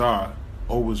God,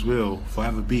 always will,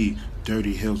 forever be,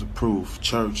 Dirty Hills approved.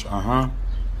 Church,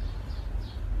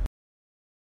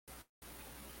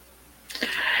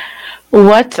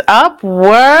 What's up,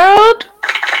 world?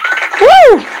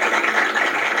 Woo!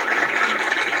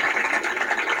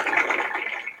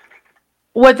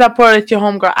 What's up, world? It's your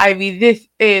homegirl Ivy. This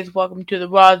is Welcome to the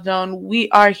Rawrrzone. We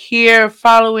are here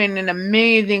following an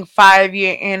amazing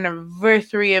 5-year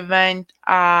anniversary event.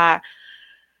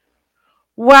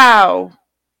 Wow.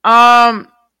 Um,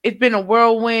 it's been a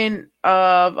whirlwind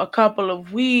of a couple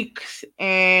of weeks,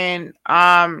 and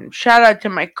shout out to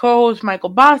my co-host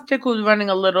Michael Bostic, who's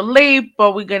running a little late,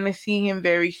 but we're gonna see him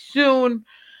very soon.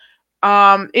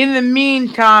 In the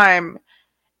meantime,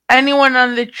 anyone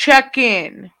on the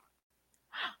check-in,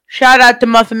 shout out to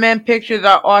Muffin Man Pictures,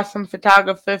 our awesome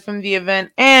photographer from the event,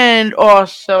 and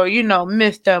also,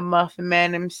 Mr. Muffin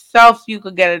Man himself. You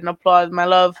could get an applause, my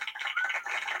love.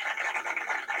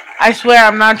 I swear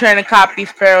I'm not trying to copy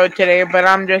Sparrow today, but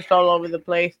I'm just all over the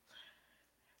place.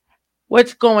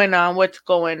 What's going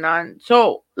on?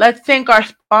 So let's thank our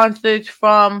sponsors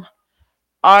from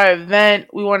our event.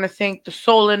 We want to thank the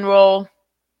Soul and Roll.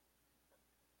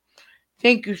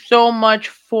 Thank you so much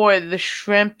for the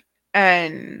shrimp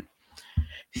and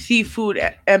seafood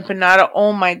empanada.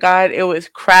 Oh my god, it was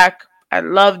crack. I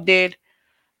loved it.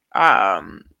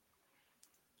 Um,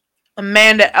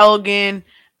 Amanda Elgin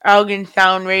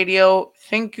Sound Radio.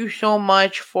 Thank you so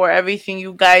much for everything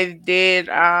you guys did.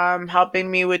 Helping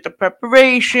me with the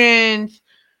preparations,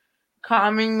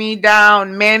 calming me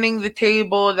down, manning the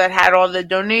table that had all the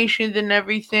donations and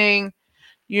everything.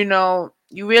 You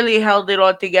really held it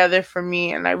all together for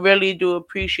me, and I really do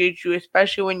appreciate you,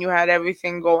 especially when you had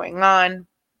everything going on.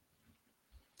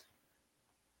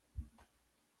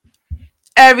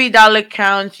 Every dollar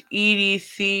counts,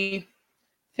 EDC.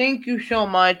 Thank you so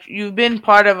much. You've been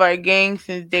part of our gang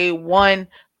since day one.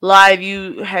 Live,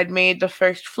 you had made the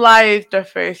first flyers, the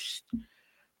first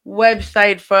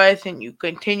website for us, and you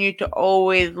continue to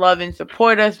always love and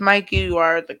support us. Mikey, you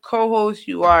are the co-host.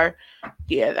 You are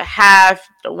the other half,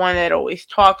 the one that always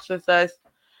talks with us.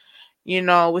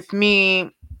 With me,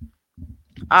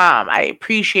 I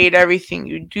appreciate everything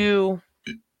you do.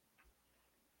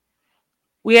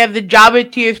 We have the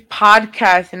Jabba Tears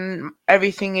podcast, and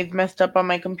everything is messed up on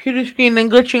my computer screen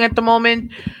and glitching at the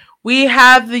moment. We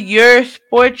have the Your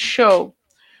Sports Show.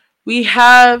 We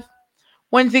have,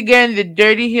 once again, the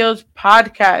Dirty Hills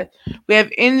podcast. We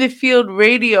have In the Field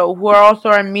Radio, who are also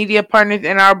our media partners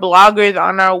and our bloggers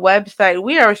on our website.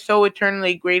 We are so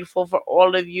eternally grateful for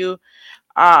all of you.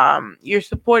 Your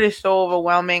support is so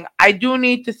overwhelming. I do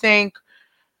need to thank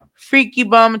Freaky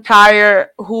Bum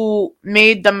Tire, who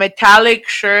made the metallic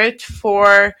shirt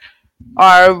for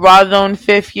our Rawrrzone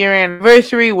 5th year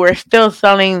anniversary. We're still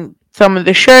selling some of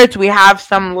the shirts. We have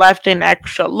some left in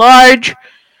extra large.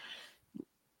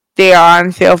 They are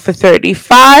on sale for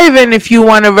 $35, and if you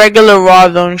want a regular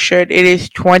Rawrrzone shirt, it is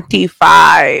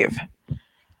 $25.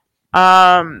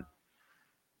 Shout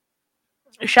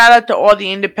out to all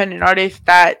the independent artists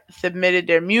that submitted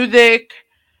their music,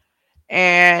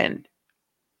 and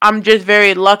I'm just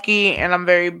very lucky and I'm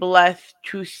very blessed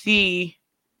to see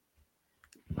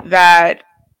that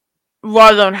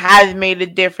Rawrrzone has made a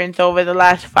difference over the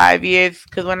last 5 years.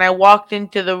 Because when I walked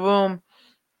into the room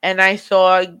and I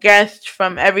saw guests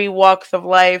from every walks of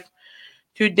life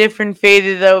through different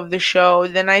phases of the show,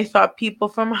 then I saw people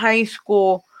from high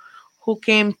school who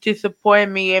came to support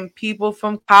me and people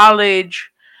from college,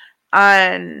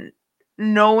 and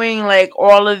knowing like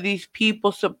all of these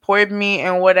people support me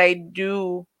and what I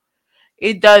do,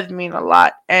 it does mean a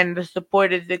lot, and the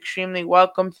support is extremely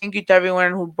welcome. Thank you to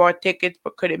everyone who bought tickets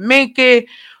but couldn't make it.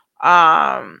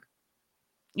 Um,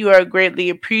 you are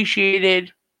greatly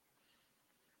appreciated.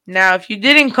 Now, if you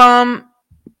didn't come,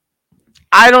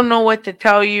 I don't know what to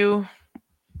tell you.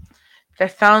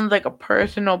 That sounds like a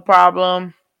personal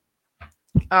problem.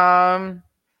 Um,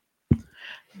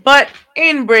 but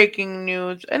in breaking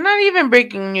news, and not even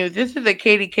breaking news, this is a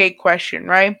KDK question,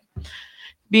 right?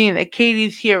 Being that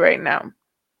Katie's here right now.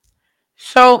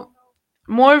 So,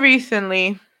 more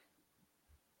recently,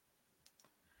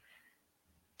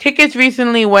 tickets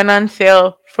recently went on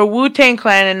sale for Wu-Tang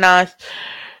Clan and Nas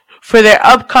for their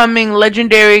upcoming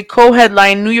legendary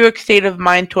co-headline New York State of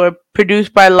Mind tour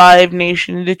produced by Live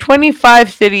Nation. The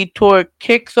 25-city tour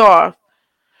kicks off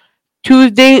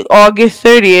Tuesday, August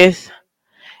 30th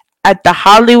at the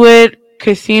Hollywood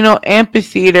Casino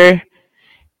Amphitheater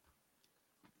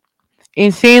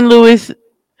in St. Louis,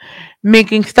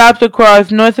 making stops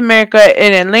across North America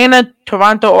in Atlanta,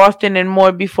 Toronto, Austin, and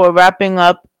more before wrapping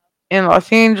up in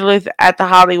Los Angeles at the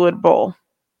Hollywood Bowl.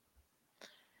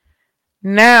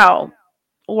 Now,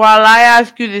 while I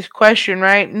ask you this question,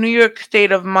 right? New York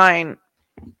State of Mind.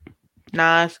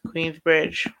 Nas,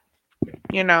 Queensbridge.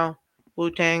 You know,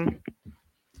 Wu Tang.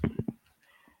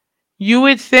 You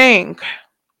would think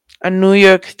a New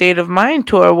York State of Mind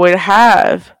tour would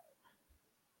have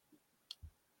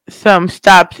some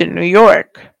stops in New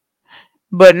York.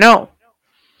 But no.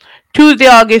 Tuesday,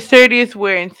 August 30th,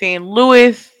 we're in St.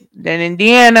 Louis, then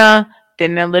Indiana,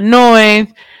 then Illinois,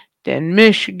 then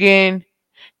Michigan,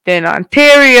 then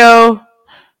Ontario,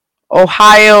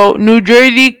 Ohio, New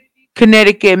Jersey,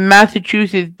 Connecticut,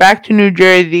 Massachusetts, back to New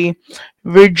Jersey,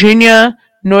 Virginia,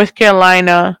 North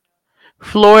Carolina,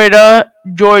 Florida,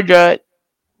 Georgia,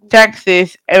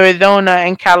 Texas, Arizona,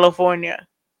 and California.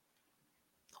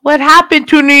 What happened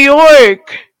to New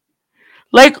York?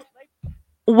 Like,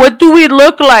 what do we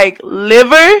look like?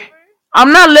 Liver?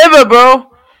 I'm not liver,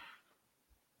 bro.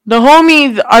 The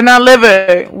homies are not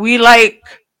liver. We like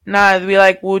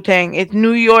Wu Tang. It's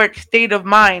New York State of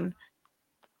Mind.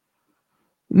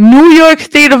 New York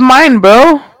State of Mind,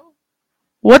 bro.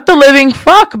 What the living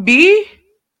fuck, B?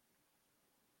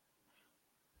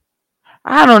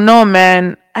 I don't know,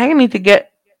 man. I need to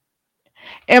get.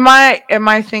 Am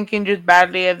I thinking just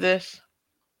badly of this?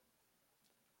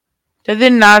 Does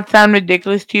it not sound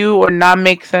ridiculous to you or not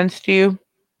make sense to you?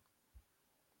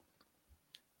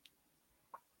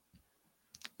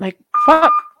 Like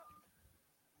fuck.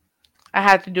 I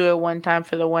had to do it one time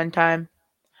for the one time.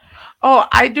 Oh,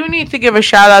 I do need to give a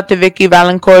shout out to Vicky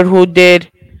Valancourt who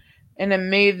did an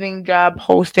amazing job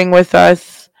hosting with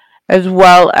us, as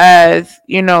well as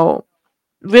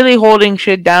really holding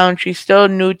shit down. She's still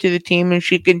new to the team and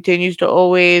she continues to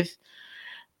always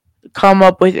come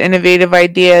up with innovative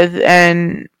ideas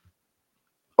and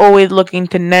always looking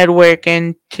to network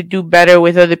and to do better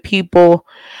with other people.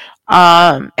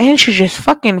 And she's just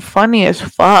fucking funny as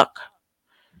fuck.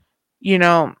 You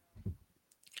know,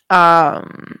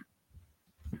 um,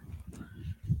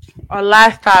 our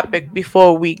last topic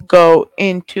before we go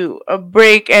into a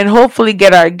break and hopefully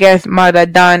get our guest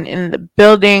Madaddan in the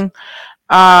building.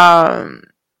 Um,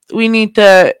 we need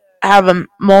to have a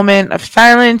moment of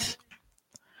silence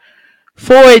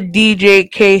for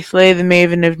DJ K Slay, the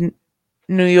maven of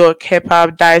New York hip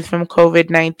hop, dies from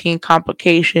COVID-19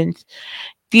 complications.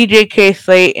 DJ K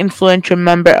Slay, influential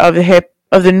member of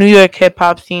the New York hip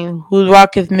hop scene, whose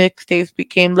raucous mixtapes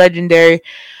became legendary,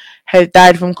 has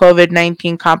died from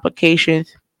COVID-19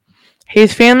 complications.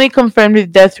 His family confirmed his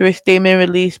death through a statement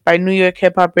released by New York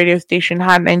hip hop radio station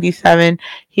Hot 97.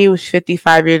 He was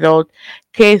 55 years old.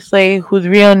 K Slay, whose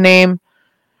real name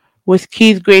was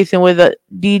Keith Grayson, was a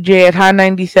DJ at Hot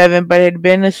 97 but had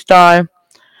been a star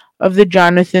of the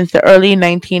genre since the early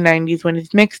 1990s when his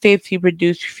mixtapes he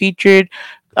produced featured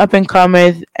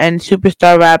up-and-comers and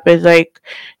superstar rappers like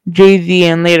Jay-Z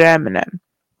and later Eminem.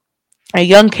 A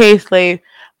young K-Slave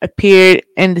appeared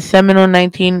in the seminal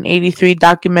 1983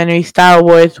 documentary Style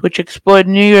Wars, which explored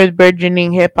New York's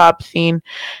burgeoning hip-hop scene,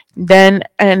 then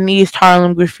and East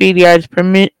Harlem graffiti artists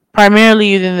primarily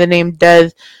using the name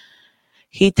Dez.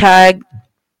 He tagged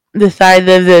the sides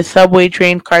of the subway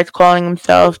train cars, calling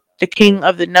himself the king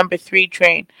of the number 3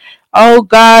 train. Oh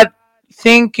God,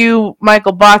 thank you,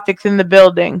 Michael Bostic's in the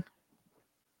building.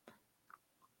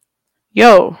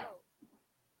 Yo,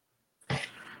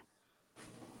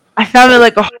 I sounded Hold,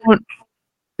 like a whole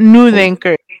news hold,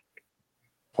 anchor.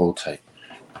 hold tight.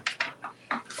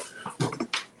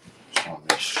 Just want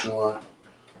to make sure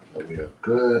that we are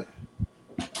good.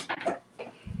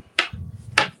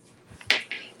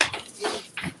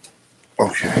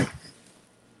 Okay.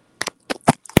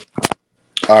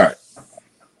 All right.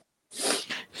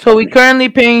 So we currently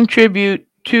paying tribute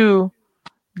to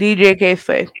DJ K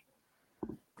Slade.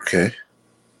 Okay.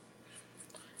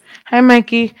 Hi,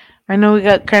 Mikey. I know we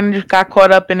just got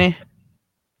caught up in it.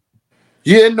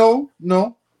 Yeah.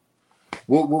 No.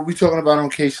 What we talking about on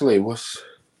K Slay? What's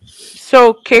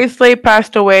So K Slade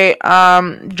passed away.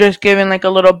 Just giving like a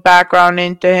little background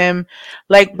into him,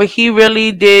 but he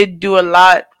really did do a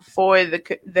lot for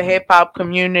the hip hop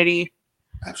community.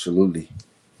 absolutely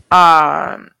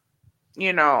Um,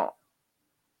 you know,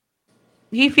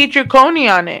 he featured Coney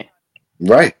on it.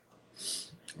 right?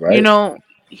 You Right. know,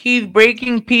 he's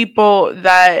breaking people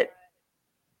that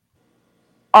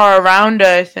are around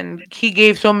us, and he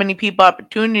gave so many people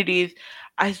opportunities.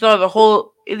 I saw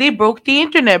they broke the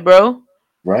internet, bro.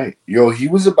 Right. Yo, he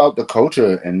was about the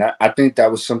culture, and I think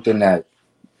that was something that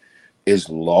is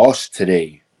lost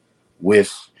today.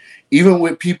 With even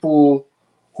with people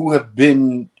who have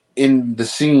been in the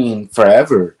scene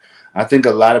forever, I think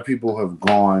a lot of people have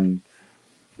gone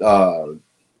uh,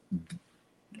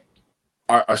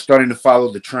 are starting to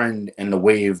follow the trend and the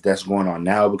wave that's going on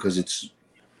now because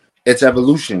It's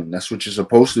evolution. That's what you're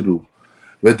supposed to do.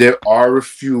 But there are a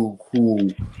few who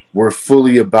were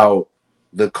fully about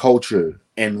the culture.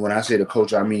 And when I say the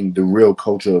culture, I mean the real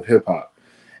culture of hip hop,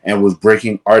 and was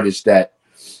breaking artists that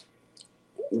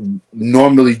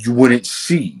normally you wouldn't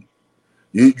see.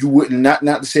 You wouldn't, not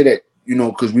to say that,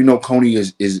 because we know Coney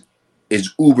is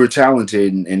uber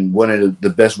talented and one of the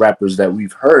best rappers that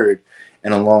we've heard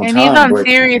in a long And he's time. on But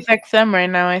Sirius XM right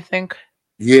now, I think.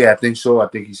 yeah, I think so. I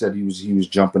think he said he was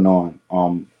jumping on.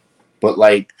 But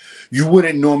like you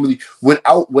wouldn't normally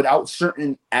without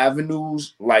certain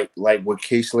avenues like what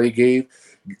K Slay gave,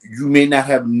 you may not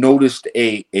have noticed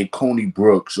a Coney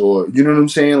Brooks, or you know what I'm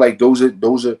saying. Like those are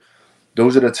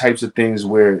the types of things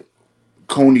where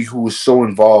Coney, who was so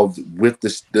involved with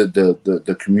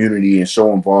the community and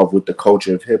so involved with the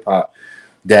culture of hip hop,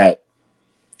 that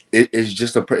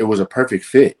it was a perfect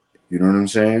fit. You know what I'm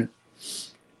saying?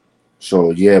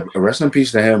 So yeah, rest in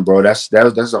peace to him, bro. That's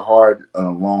a hard,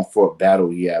 long fought battle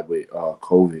he had with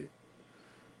COVID.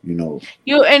 You know,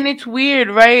 And it's weird,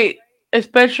 right?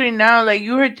 Especially now, like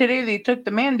you heard today, they took the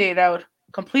mandate out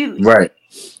completely. right,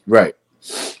 right.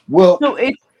 Well, So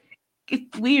it's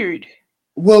weird.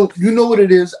 you know what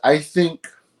it is. I think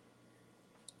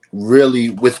really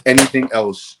with anything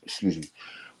else, excuse me,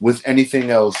 with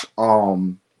anything else,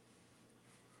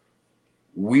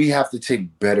 we have to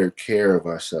take better care of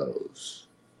ourselves.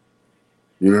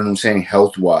 You know what I'm saying,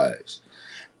 health wise,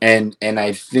 and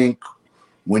I think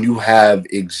when you have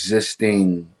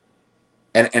existing,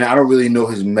 and I don't really know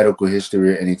his medical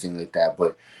history or anything like that,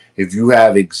 but if you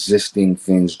have existing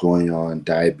things going on,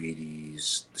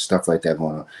 diabetes, stuff like that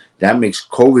going on, that makes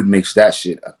COVID makes that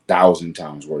shit 1,000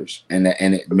 times worse, and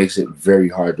it makes it very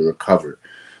hard to recover.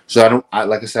 So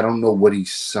like I said, I don't know what he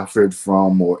suffered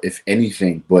from or if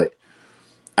anything, but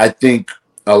I think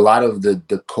a lot of the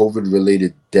COVID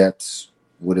related deaths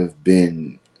would have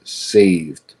been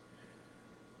saved.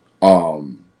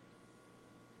 Um,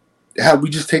 Have we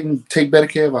just take better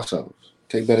care of ourselves?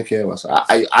 Take better care of ourselves.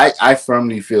 I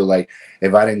firmly feel like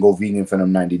if I didn't go vegan for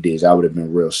them 90 days, I would have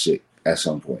been real sick at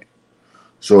some point.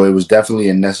 So it was definitely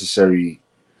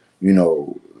you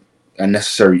know, a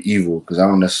necessary evil, because I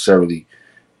don't necessarily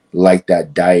like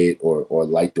that diet or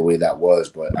like the way that was,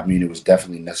 but I mean it was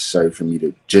definitely necessary for me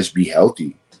to just be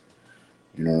healthy.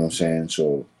 You know what I'm saying?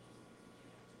 So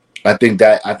I think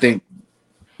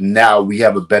now we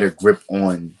have a better grip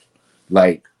on,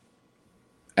 like,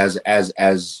 as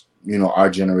our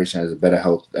generation has a better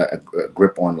health a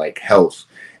grip on like health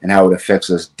and how it affects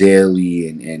us daily,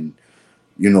 and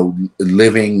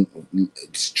living,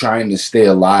 trying to stay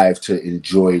alive to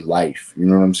enjoy life. You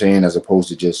know what I'm saying? As opposed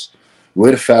to just,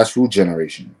 we're the fast food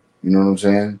generation. You know what I'm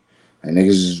saying? And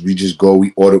niggas, we just go,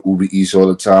 we order Uber Eats all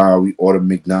the time, we order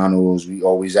McDonald's, we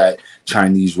always at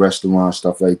Chinese restaurants,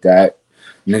 stuff like that.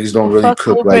 Niggas don't Well, really fuck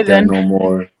cook Uber like that then. no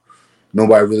more.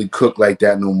 Nobody really cook like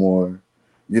that no more.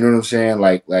 You know what I'm saying?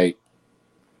 Like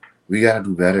we gotta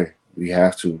do better. We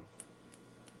have to.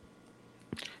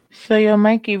 So yo,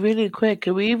 Mikey, really quick,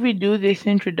 can we redo this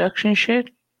introduction shit?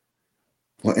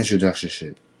 What introduction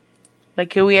shit? Like,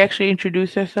 can we actually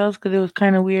introduce ourselves? Because it was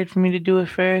kind of weird for me to do it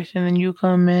first, and then you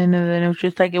come in, and then it was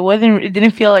just like it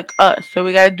didn't feel like us. So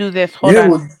we gotta do this. Hold Yeah,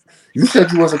 on. well, you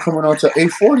said you wasn't coming on till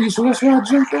 8:40, so that's why I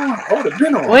jumped on. I would have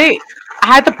been on. Wait, I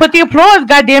had to put the applause.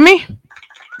 God damn me!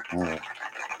 Oh.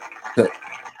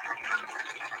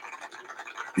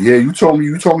 Yeah, you told me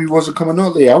you wasn't coming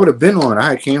on late. I would have been on.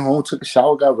 I came home, took a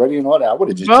shower, got ready, and all that. I would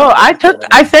have just Bro, jumped on.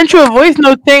 I sent you a voice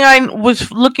note saying I was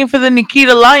looking for the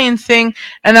Nikita Lyons thing,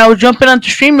 and I was jumping onto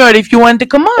StreamYard if you wanted to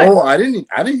come on. Oh, I didn't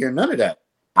hear none of that.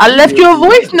 I I didn't left hear you a none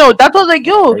voice of that. note. That's what I was like,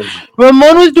 That's yo, crazy.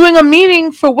 Ramon was doing a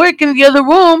meeting for work in the other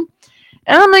room,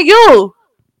 and I'm like, yo,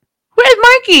 where's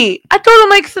Mikey? I told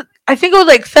him I think it was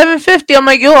like 7:50. I'm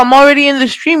like, yo, I'm already in the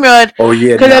StreamYard Oh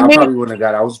yeah, because I nah, I made probably wouldn't have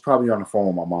got it. I was probably on the phone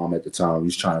with my mom at the time. We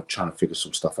was trying to figure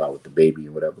some stuff out with the baby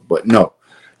and whatever. But no,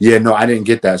 yeah, no, I didn't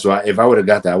get that. So if I would have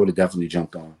got that, I would have definitely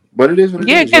jumped on. But it is what it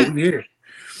yeah, is. Yeah, because we here.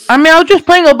 I mean I was just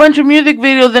playing a bunch of music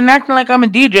videos and acting like I'm a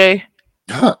DJ,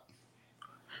 Huh.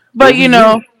 Well, but we here.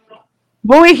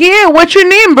 but we're here. What's your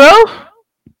name, bro?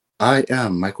 I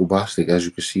am Michael Bostic, as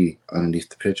you can see underneath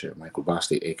the picture. Michael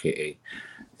Bostic, aka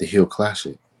the Hill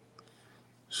Classic.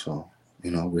 So,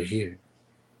 we're here.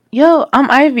 Yo,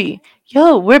 I'm Ivy.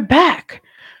 Yo, we're back.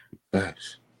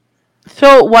 Guys.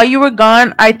 So while you were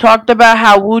gone, I talked about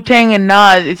how Wu Tang and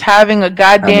Nas is having a Having a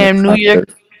goddamn New York,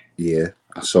 concert. Yeah,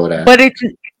 I saw that.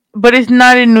 but it's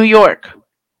not in New York.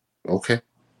 Okay.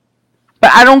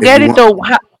 But I don't If get you it want, though.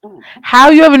 How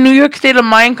you have a New York State of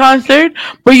Mind concert,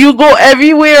 but you go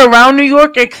everywhere around New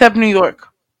York except New York.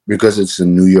 because it's a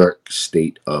New York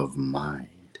state of mind.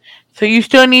 So you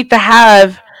still need to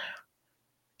have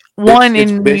one It's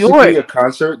in New basically York. a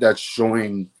concert that's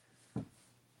showing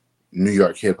New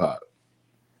York hip hop.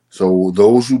 So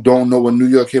those who don't know what New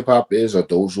York hip hop is, or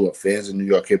those who are fans of New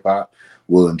York hip hop,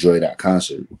 will enjoy that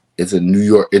concert. It's a New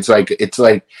York. It's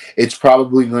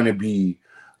probably going to be,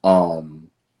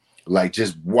 like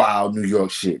just wild New York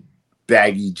shit,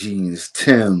 baggy jeans,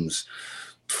 Timbs,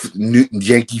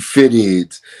 Yankee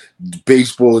fitted,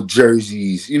 baseball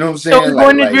jerseys. You know what I'm So saying? we're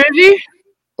going to Jersey?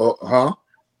 Huh?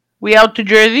 We out to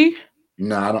Jersey?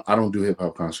 No, I don't do hip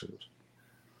hop concerts.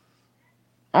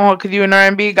 Oh, because you're an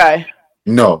R&B guy.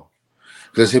 No,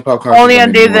 because hip hop concerts Only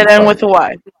on days that end with a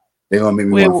Y. They're gonna make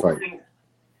me want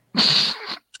to fight.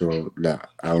 So nah,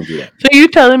 I don't do that. So you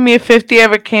telling me if 50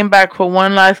 ever came back for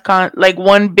one last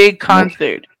one big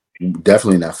concert? No,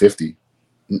 definitely not 50.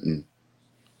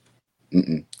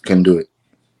 Couldn't do it.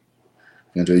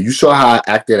 You saw how I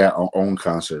acted at our own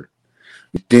concert.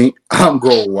 You think I'm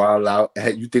going wild out?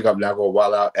 You think I'm not going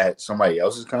wild out at somebody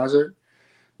else's concert?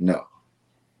 No.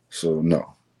 So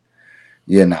no.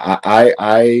 Yeah, no.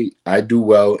 I do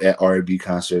well at R&B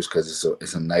concerts because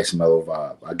it's a nice mellow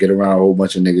vibe. I get around a whole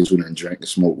bunch of niggas who didn't drink and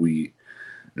smoke weed,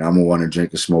 and I'm gonna want to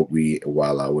drink and smoke weed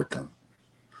while out with them.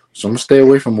 So I'm gonna stay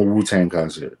away from a Wu-Tang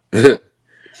concert.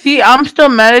 See, I'm still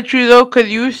mad at you though, because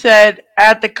you said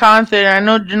at the concert, I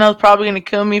know Janelle's probably going to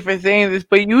kill me for saying this,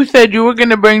 but you said you were going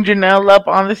to bring Janelle up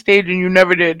on the stage and you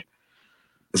never did.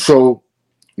 So,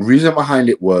 reason behind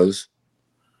it was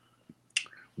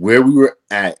where we were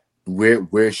at,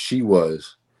 where she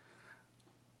was.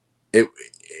 It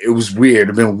was weird.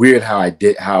 It'd been weird how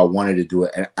I wanted to do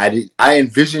it, and I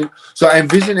envisioned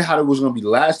how it was going to be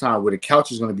last time, where the couch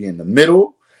was going to be in the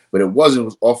middle, but it wasn't. It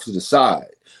was off to the side.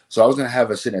 So I was gonna have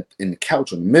her sit in the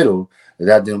couch in the middle.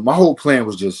 My whole plan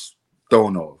was just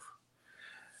thrown off.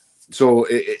 So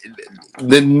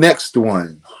the next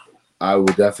one, I will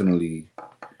definitely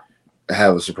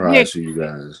have a surprise for you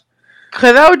guys.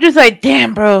 Cause I was just like,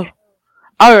 damn, bro.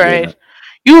 All right,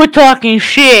 you were talking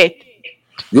shit.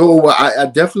 Yo, I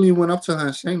definitely went up to her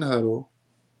and sang to her though.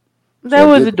 That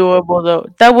was adorable though.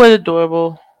 That was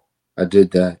adorable. I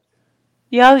did that.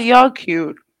 Y'all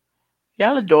cute.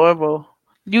 Y'all adorable.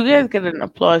 You guys get an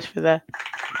applause for that.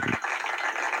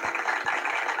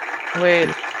 Wait.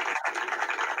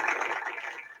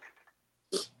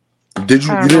 You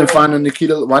didn't find a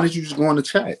Nikita? Why didn't you just go on the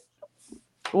chat?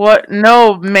 What?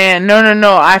 No, man. No.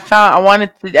 I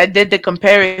did the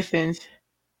comparisons.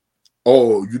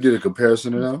 Oh, you did a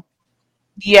comparison of them?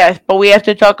 Yes, but we have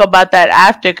to talk about that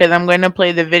after because I'm going to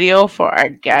play the video for our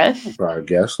guest. For our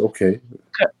guest, okay.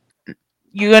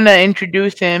 You're going to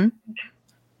introduce him.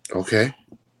 Okay.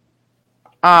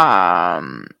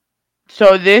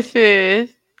 So this is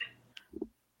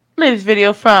this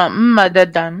video from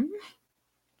Madaddan.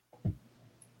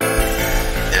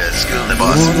 Yeah, excuse me,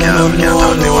 boss. Can't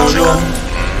talk to me 1 second.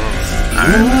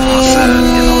 Alright,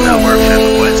 that work for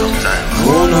me quite some time.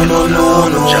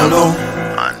 No.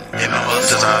 And my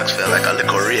just ask for like a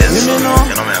little raise. So, you know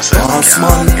what I'm saying?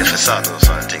 Can't get for started or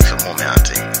something for moment and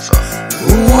things. So,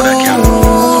 that can't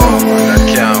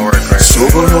work right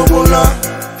now.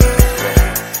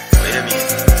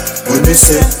 When they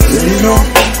say,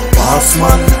 boss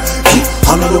man,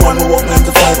 I'm not the one who walk 9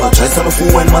 to 5. I try to be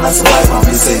fool when man I survive.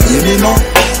 And they say,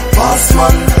 boss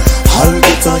man, I'll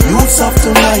get a youths up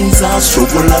to rise and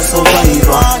struggle as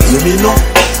survivor.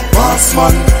 Boss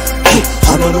man,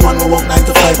 I'm not the one who walk 9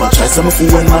 to 5. I try to be fool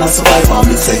when man I survive.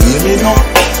 And they say,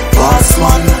 boss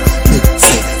man,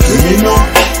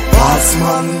 boss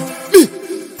man.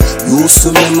 Used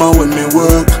to remember when me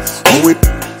work, how it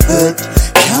hurt.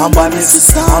 Can't buy me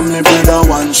sister and me brother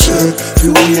one shirt.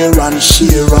 You wear and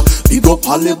share. Big up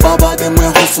Alibaba, them we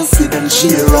hustle for them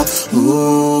share.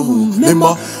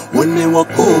 Remember when they work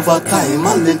overtime,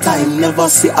 all the time never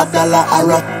see a dollar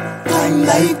or a time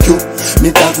like you.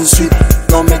 Me tag the street,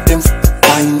 don't make them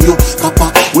find you.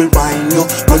 Kappa will bind you,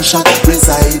 gunshot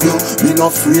reside you. Me no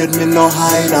afraid, me no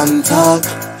hide and talk.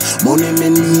 Money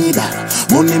me need,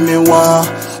 money me want.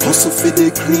 Hustle for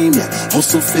the cream,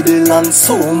 hustle for the land.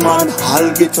 So man, I'll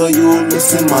get to you,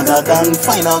 listen Madaddan.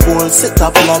 Find a goal, set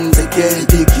a plan, take your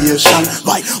education.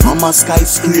 Buy mama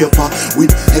skyscraper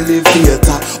with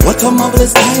elevator. What a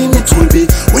marvelous time it will be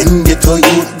when get to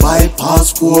you, buy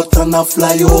passport and a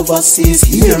fly overseas.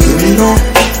 Here me know,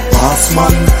 boss man,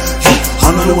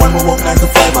 I'm not the one who walk 9 to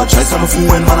 5. I try some fool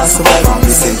when man I survive. And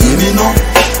they say, hear me know,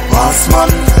 boss man,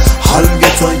 I'll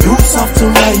get a youths have to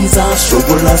rise and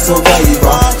struggle as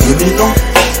survivor. Hear me know,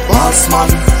 boss man,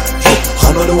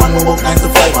 I'm not the one who walk 9 to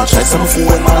 5. I try some fool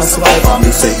when man I survive. And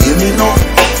they say, hear me know,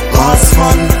 boss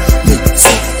man, me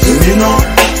say, hear me know,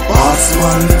 boss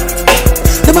man.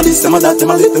 Them a this, them a that,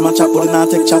 them a lip, them a chat, but they not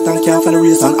take chat and can't find a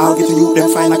reason. I'll get to you, them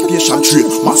find occupation, trade,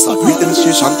 master, great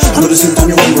demonstration. I know the same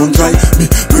time you run dry. Me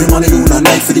pray money noon and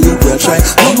night for the youth will try.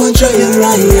 Mama try and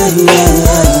right.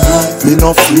 Me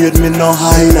no afraid, me no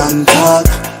hide and talk.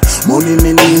 Money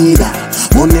me need,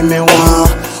 money me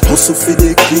want. Hustle for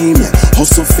the cream, yeah.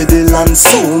 Hustle for the land,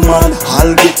 so man.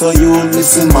 I'll get to you,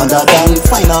 listen, Madaddan.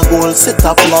 Find a goal, set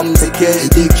a plan, take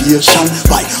education.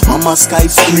 Buy mama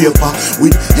skyscraper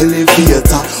with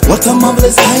elevator. What a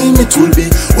marvelous time it will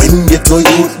be when get to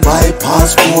you, buy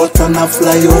passport and a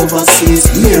fly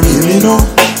overseas. Hear me no,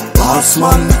 boss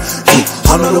man.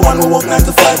 I'm not the one who walk 9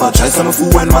 to 5. I try some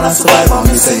food when man I survive. And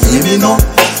me say, hear me no,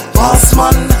 boss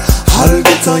man. I'll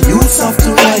get a youth have to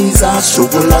rise and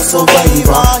struggle a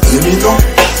survivor. Hear me no,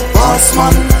 boss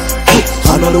man.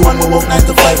 I'm not the one who walk 9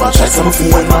 to 5. I try some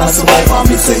food when man I survive. And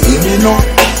me say, hear me no,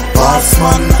 boss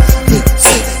man. Me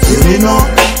say, hear me no,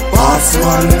 boss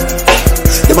man.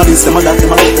 Them a this, them a that,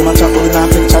 them a let them a chat, but we not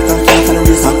take chat and can't find a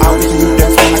reason. I'll get to you,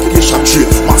 them find occupation,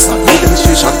 trade, master, great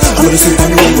demonstration. I know the same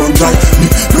time you run dry. Me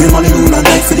pray money noon and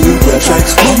night for the youth will try.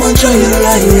 Mama try and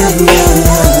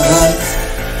lie.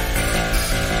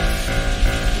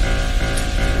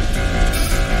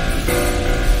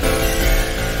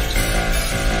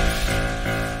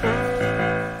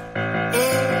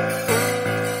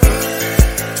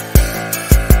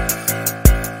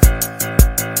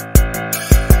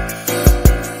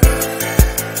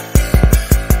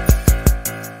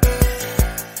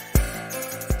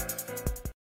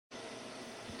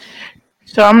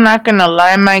 So I'm not gonna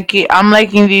lie, Mikey. I'm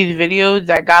liking these videos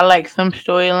that got like some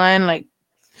storyline, like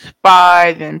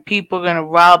spies and people gonna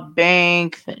rob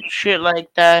banks and shit like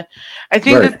that. I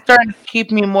think Right. that's starting to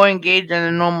keep me more engaged than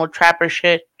the normal trapper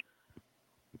shit.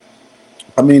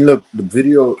 I mean, look, the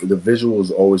visual is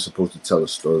always supposed to tell a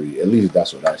story. At least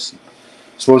that's what I see.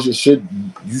 Suppose you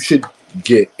should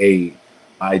get a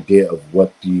idea of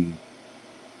what the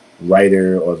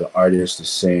writer or the artist is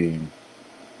saying,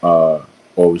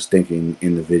 or was thinking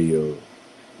in the video.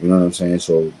 You know what I'm saying?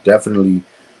 So definitely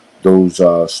those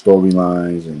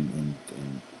storylines and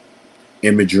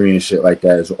imagery and shit like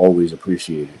that is always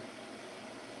appreciated.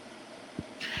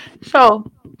 So,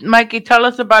 Mikey, tell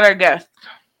us about our guest.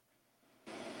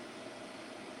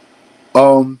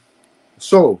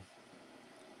 So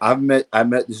I met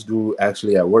this dude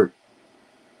actually at work.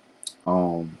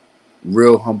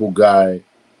 Real humble guy,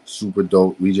 super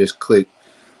dope. We just clicked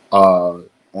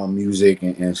on music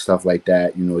and stuff like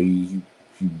that. You know, he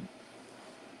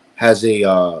has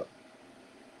a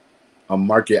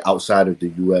market outside of the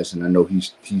U.S. and I know he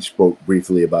spoke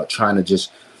briefly about trying to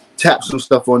just tap some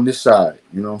stuff on this side.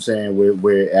 You know what I'm saying?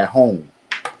 We're at home,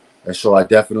 and so I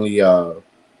definitely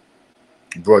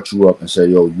brought you up and said,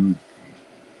 yo,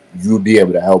 you'd be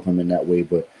able to help him in that way.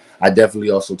 But I definitely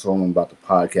also told him about the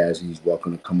podcast. He's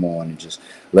welcome to come on and just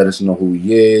let us know who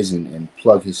he is and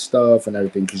plug his stuff and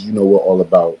everything, because you know we're all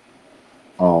about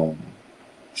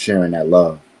sharing that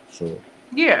love. So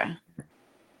Yeah.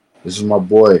 this is my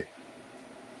boy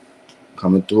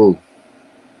coming through.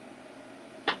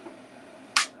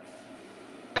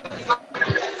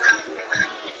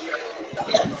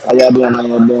 How y'all doing? How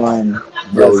y'all doing?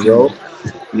 Yo.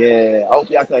 Yeah, I hope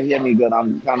y'all can hear me good.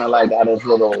 I'm kind of like at this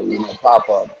little, pop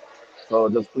up. So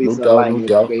just please No enlighten me if you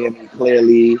doubt. can hear me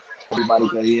clearly. Everybody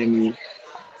can hear me.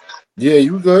 Yeah,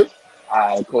 you good.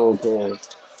 All right, cool.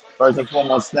 First and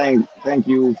foremost, thank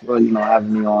you for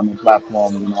having me on the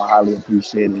platform. I highly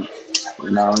appreciate it.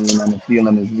 And the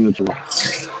feeling is mutual.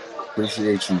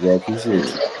 Appreciate you, bro. Appreciate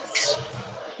you.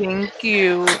 Thank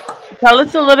you. Tell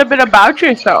us a little bit about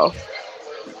yourself.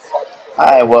 All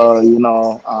right, well,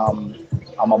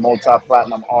 I'm a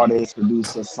multi-platinum artist,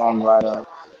 producer, songwriter,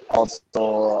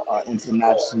 also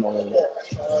international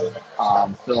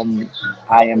film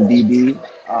IMDb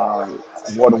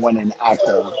award-winning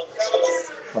actor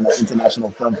from the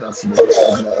International Film Festival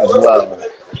as well.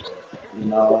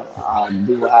 I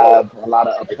do have a lot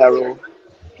of apparel.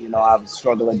 I have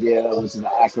Struggle Gear, which is an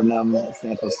acronym. It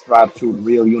stands for Strive, Truth,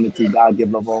 Real Unity, God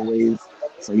Give Love Always.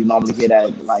 So you normally hear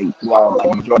that like throughout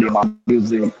like majority of my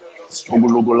music, Struggle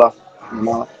Lugula, you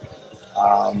know.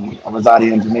 I reside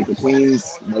here in Jamaica,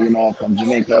 Queens, but I'm from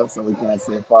Jamaica, so we can't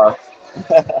say far.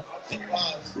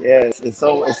 Yes, it's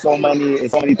so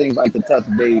many things like to touch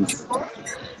base.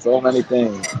 So many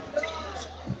things.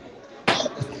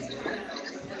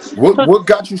 So, What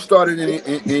got you started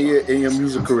in your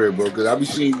music career, bro? Because I be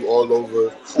seeing you all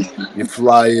over your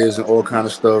flyers and all kind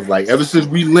of stuff. Like ever since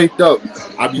we linked up,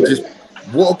 I be just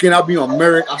walking. I be on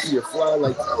Merrick. I see a flyer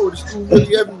like, yo, this dude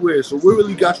really everywhere. So what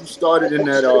really got you started in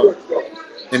that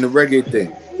in the reggae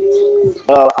thing?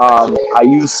 Well, I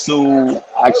used to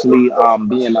actually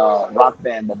be in a rock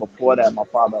band, but before that, my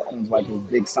father owns like a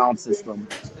big sound system,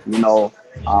 you know,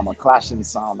 a clashing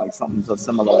sound, like something so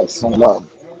similar, like Song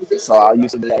Love. So I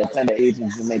used to be at a tender age in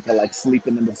Jamaica, like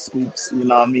sleeping in the scoops, you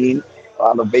know what I mean?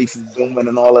 All the bass is booming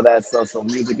and all of that stuff. So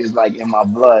music is like in my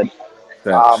blood.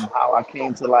 Facts. How I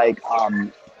came to like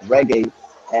reggae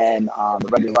and the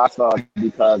reggae rock star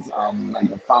because like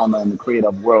the founder and the creator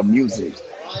of world music.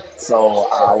 So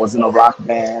I was in a rock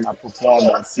band. I performed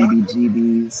at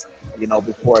CBGB's, you know,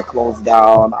 before it closed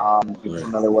down. You're Right.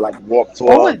 familiar with like Warped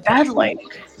What was Tour? that like?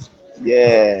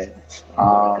 Yeah.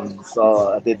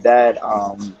 So I did that.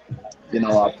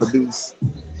 I produced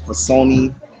for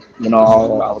Sony.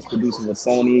 I was producing with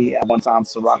Sony at one time.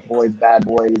 Ciroc Boys, Bad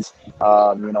Boys.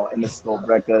 Interscope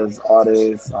Records,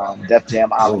 artists, Def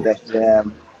Jam, Island Oh, Def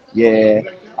Jam. Yeah.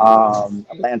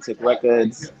 Atlantic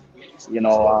Records.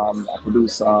 I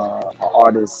produce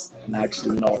artists and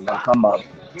actually, they come up.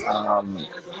 Um,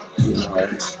 you know,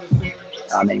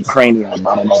 I named Cranium.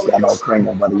 I don't know if y'all know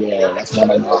Cranium, but yeah, that's one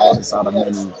of my artists out of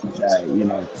many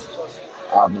that,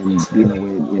 I've been dealing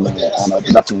with, on a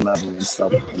production level and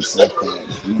stuff and so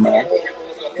forth.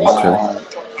 okay.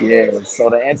 Yeah, so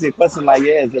to answer your question, like,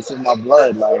 yeah, it's just in my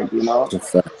blood, like, It's a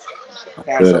fact. I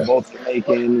parents feel are that. both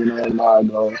Jamaican, you know how I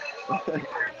go.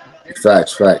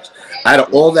 Facts, facts. Out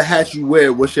of all the hats you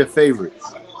wear, what's your favorite?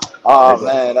 Oh Like,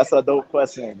 man, that's a dope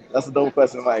question. That's a dope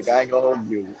question, Mike. I ain't gonna hold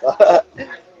you.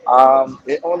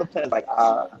 It all depends. Like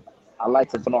I like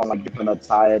to put on like different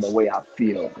attire the way I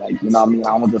feel. Like you know what I mean.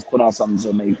 I don't just put on something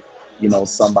to make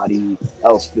somebody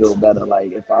else feel better.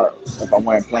 Like if I'm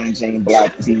wearing plain Jane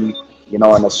black tee, and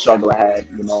a struggle hat,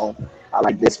 I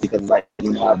like this because like I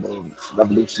have the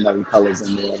revolutionary colors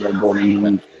in there, red, gold, and facts,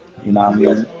 blue. You know what I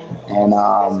mean?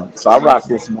 And so I rock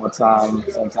this more time.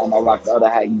 Sometimes I rock the other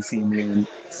hat you see me in.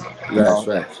 You facts, know,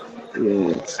 facts.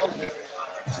 yeah.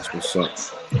 That's what's up.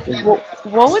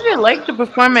 What was it like to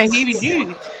perform at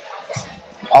HBG's?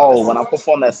 Oh, when I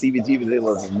performed at CBG, it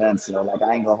was immense. Like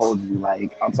I ain't gonna hold you.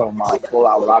 Like I'm talking about like full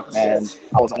out rock band.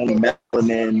 I was only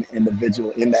melanin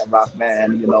individual in that rock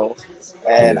band.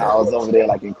 And Yeah. I was over there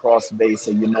like in cross base,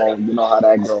 so you know how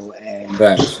that go. And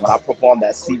Facts. when I performed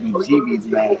at CBGB's,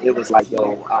 man, it was like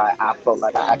I felt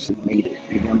like I actually made it.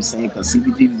 You know what I'm saying? Because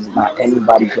CBGB's is not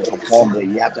anybody could perform there.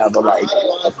 You have to have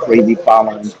a crazy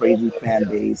following, crazy fan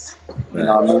base. You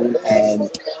know Facts. what I mean?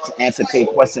 And to answer K's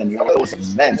question, it was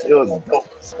immense. It was dope.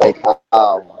 Like,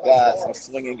 oh my God, some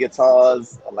swinging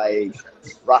guitars, like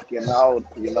rocking out.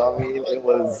 You know what I mean? It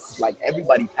was like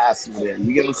everybody passed through there.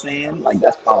 You get what I'm saying? Like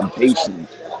that's foundation.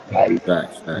 Like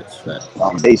Facts. Facts. Facts.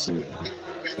 foundation.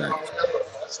 Facts.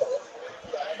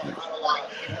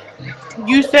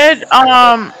 You said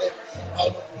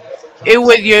it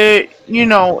was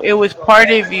it was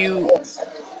part of you.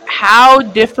 How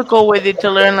difficult was it to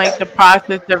learn like the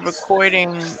process of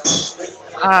recording?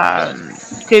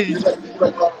 Because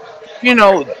you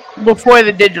know before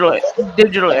the digital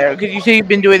era, because you say you've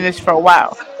been doing this for a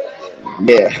while.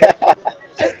 Yeah.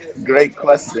 Great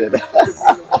question.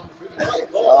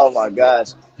 Oh my gosh.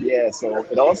 Yeah, so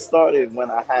it all started when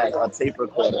I had a tape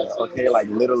recorder, okay, like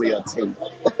literally a tape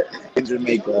in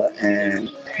Jamaica, and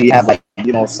we have like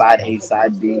side A,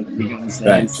 side B. You know what I'm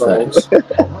saying? Facts. So Facts.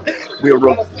 we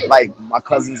were like my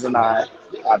cousins and I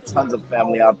have tons of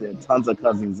family out there, tons of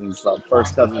cousins and stuff.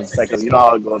 First cousins, second, you know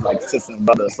how it goes, like sister and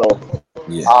brother. So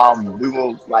Yeah. we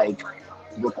will like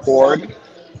record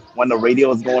when the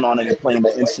radio is going on and they're playing the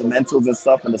instrumentals and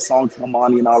stuff and the songs come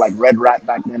on, like Red Rat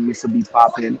back then used to be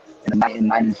popping in the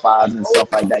 1995s and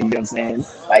stuff like that. You know what I'm saying?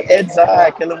 Like Ed's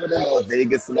Killing with it,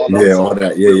 Vegas and all Yeah. those. All So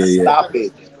that. Yeah. we'll Yeah. Yeah. stop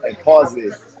it and pause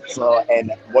it. So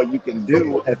and what you can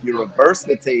do if you reverse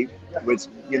the tape, which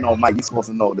Mike, you're supposed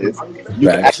to know this, you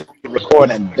can Facts. actually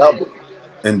record and double.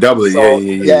 And double it. Yeah. So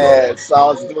Yeah. Yeah. Yeah. yeah, so I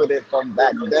was doing it from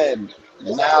back then.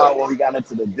 Now when we got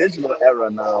into the digital era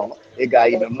now, it got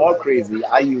even more crazy.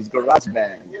 I use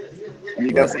GarageBand.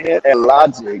 You know what Right. I'm saying? And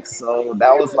Logic. So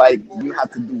that was like you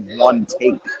have to do one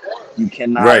take. You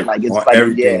cannot Right. like On it's like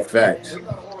everything. yeah, Facts.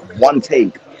 one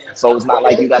take. So it's not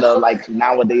like you gotta like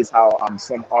nowadays how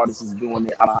some artists is doing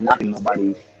it. I'm not knocking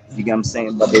nobody. You get what I'm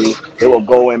saying? But they will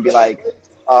go and be like,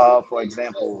 for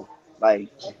example, like,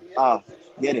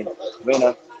 get it,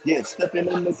 winner, yeah, stepping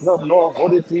in the club, no,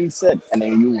 hold it till you said, and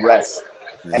then you rest,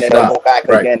 And and then they'll go stop. back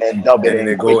Right. again and dub it And then in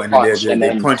they go quick and then punch, and they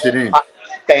then punch it in. ah,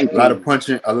 thank A lot of you.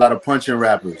 punching. A lot of punching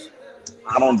rappers.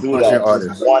 I don't do Punching that. It's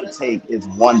artists. one take. It's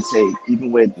one take.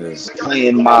 Even with Yeah.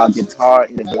 playing my guitar,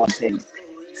 it is one take.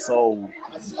 So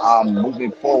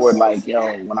moving forward, like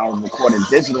when I was recording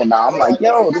digital now, I'm like,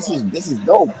 this is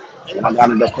dope. And I got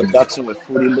into production with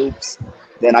Fruity Loops.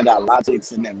 Then I got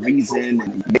Logics and then Reason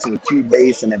and mixing with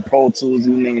Cubase and then Pro Tools,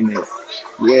 you name it.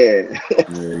 Yeah.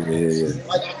 Yeah.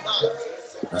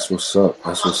 That's what's up.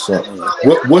 That's what's up.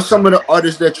 What's some of the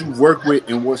artists that you work with,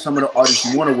 and what's some of the artists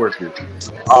you want to work with?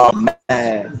 Oh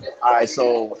man. All right,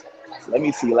 so let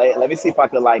me see. Let me see if I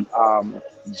could like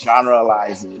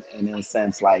generalize it in a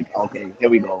sense. Like, okay, here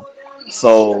we go.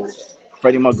 So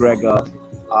Freddie McGregor,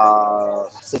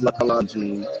 Sidla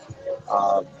Kalaji,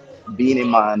 uh, Beanie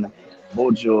Man,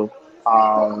 Bojo,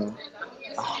 um,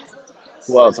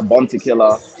 who else? Bounty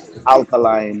Killer,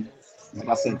 Alkaline, like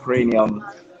I said, Cranium,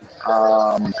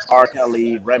 R.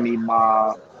 Kelly, Remy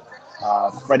Ma,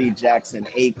 Freddie Jackson,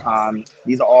 Akon.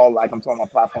 These are all like I'm talking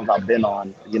about platforms I've been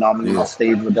on. You know what I mean? Yeah. On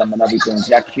stage with them and everything.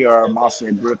 Jack Cure,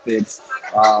 Marcia Griffiths.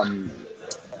 Um,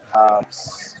 uh,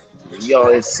 yo,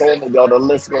 it's so many. Yo, the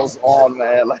list goes on,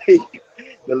 man. Like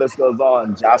the list goes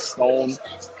on. Josh Stone,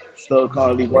 still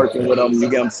currently working with him. You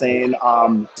get what I'm saying?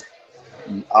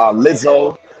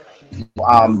 Lizzo.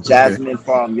 Okay. Jasmine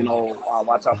from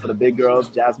Watch Out for the Big Girls.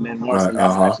 Jasmine All right. Morrison.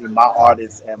 That's actually my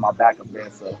artist and my backup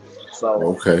dancer.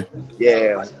 So Okay.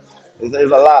 yeah,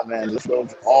 there's a lot, man. This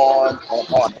goes on.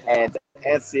 And to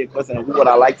answer your question, who would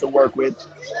I like to work with?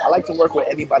 I like to work with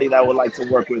anybody that would like to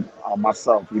work with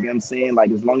myself. You get what I'm saying?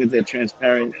 Like as long as they're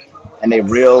transparent and they're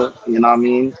real, you know what I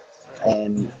mean?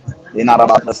 And they're not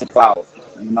about the cloud.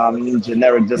 You know what I mean?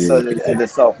 Generic, just Yeah. to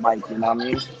yourself, Mike. You know what I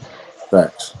mean?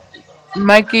 Facts.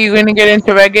 Mikey, you gonna get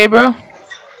into reggae, bro?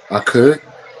 I could.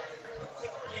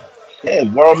 Yeah,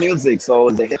 it's world music. So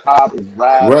it's the hip hop, it's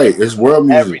rap, Right. It's world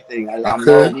music. everything. I I'm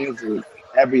world could. music,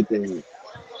 everything,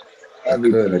 I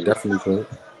could. I everything. definitely could.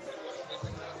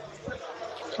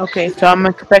 Okay, so I'm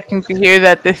expecting to hear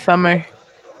that this summer.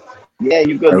 Yeah, Hey,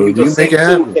 you could you make sing it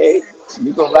too, happen. okay?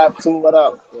 You can rap too. What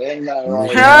up? There ain't nothing You wrong make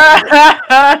with it that.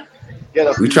 happen. Get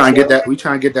a We try and get feature. that. We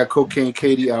try and get that Cocaine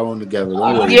Katie album together.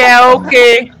 Don't worry. Yeah,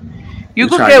 okay. You We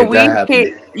could try and get get that weed,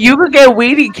 happening. You could get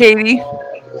weedy, Katie.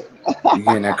 You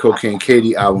getting that Cocaine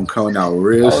Katie album coming out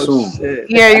real Oh soon. shit.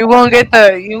 Yeah, you gonna get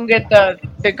the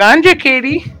ganja,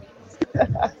 Katie.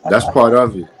 That's part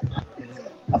of it.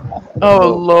 Oh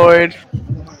Dope. Lord,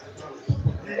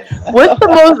 what's the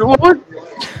most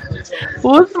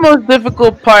what was the most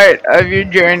difficult part of your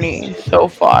journey so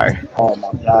far? Oh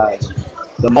my god.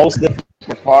 The most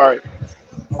difficult part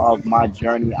of my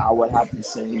journey, I would have to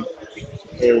say,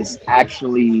 is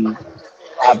actually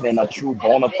having a true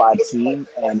bona fide team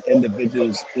and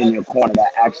individuals in your corner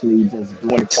that actually just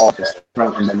doing it for the strength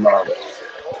and the love.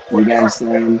 You get what I'm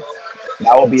saying?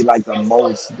 That would be like the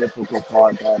most difficult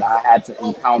part that I had to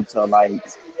encounter. Like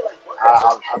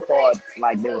I thought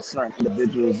like there were certain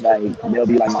individuals like they'll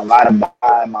be like my ride or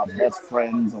die, my best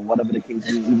friends or whatever the case is,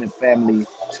 even family,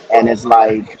 and it's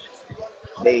like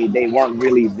they weren't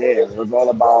really there. It was all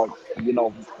about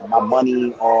my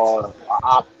money or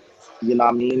op. You know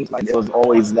what I mean? Like it was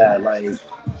always that. Like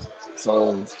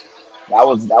so that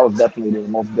was definitely the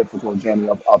most difficult journey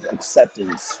of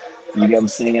acceptance. You get what I'm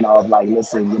saying? Of like,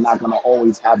 listen, you're not gonna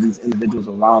always have these individuals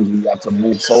around you. You have to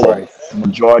move solo Right.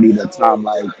 majority of the time.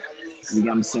 Like, you get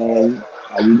what I'm saying?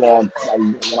 Like, you go on, like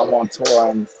when I go on tour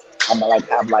and I'm gonna like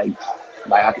have like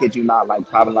I kid you not, like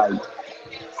probably like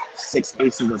 6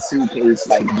 cases of suitcase,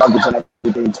 like luggage and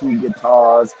everything, 2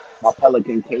 guitars, my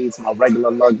Pelican case, my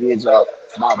regular luggage,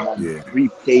 my Yeah.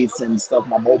 briefcase and stuff,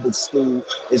 my mobile stool.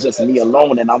 It's just me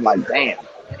alone, and I'm like, damn.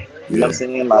 You know what I'm Yeah.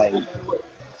 saying? Like,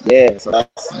 yeah. So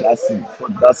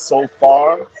that's so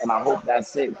far, and I hope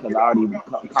that's it because I already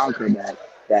conquered that.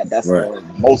 That's Right. the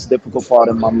most difficult part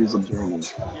of my music journey.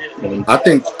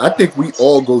 Okay? I think we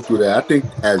all go through that. I think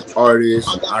as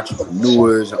artists and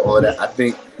entrepreneurs and all of that, I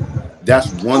think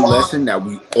that's one lesson that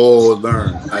we all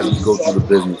learn as we go through the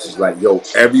business. It's like, yo,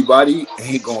 everybody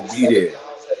ain't gonna be there.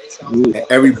 And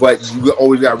everybody, you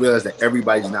always gotta realize that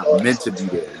everybody's not meant to be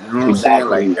there. You know what I'm saying?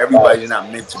 Like Exactly. everybody's not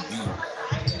meant to be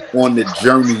on the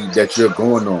journey that you're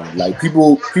going on. Like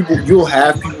people, you'll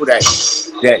have people that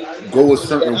go a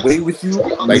certain way with you.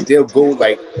 Like they'll go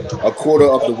like a quarter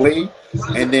of the way,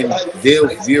 and then they'll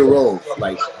veer off.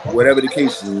 Like whatever the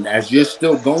case is, and as you're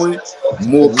still going,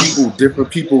 more people, different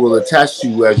people will attach to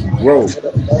you as you grow,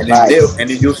 and then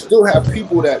Nice. you'll still have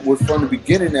people that were from the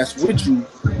beginning that's with you.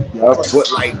 Yep.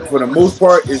 But like for the most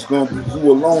part, it's gonna be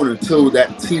you alone until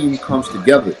that team comes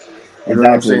together. You know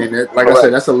what I'm Exactly. saying? Like I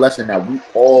said, Correct. that's a lesson that we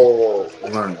all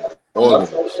learn, all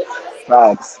of us.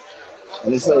 Facts.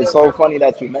 And it's so funny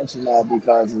that you mentioned that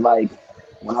because like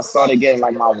when I started getting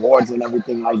like my awards and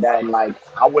everything like that, and like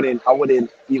I wouldn't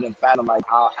even fathom like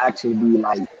I'll actually be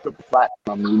like triple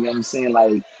platinum. You know what I'm saying?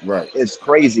 Like Right. it's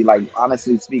crazy. Like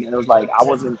honestly speaking, it was like I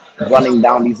wasn't running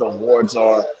down these awards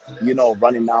or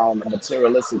running down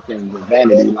materialistic things with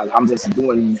vanity. Like I'm just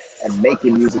doing and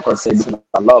making music per se because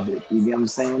I love it. You get what I'm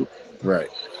saying? Right.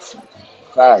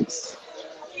 Facts,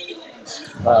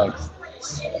 facts.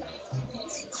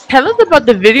 Tell us about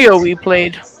the video we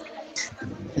played.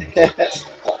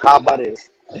 How about it?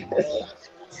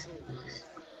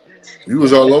 You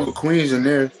was all over Queens in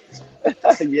there.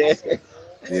 Yeah.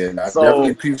 Yeah, I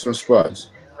definitely So peeped some spots.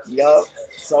 yeah.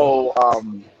 So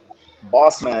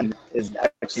Boss Man is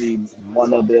actually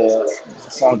one of the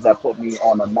songs that put me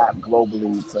on the map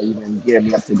globally to even gear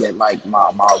me up to get like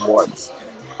my awards.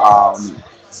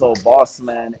 So Boss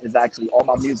Man is actually all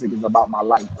my music is about my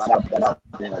life. I got that out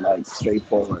there like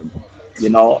straightforward,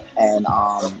 and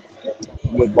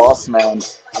with Boss Man,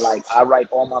 I write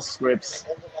all my scripts.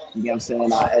 You get what I'm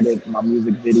saying? I edit my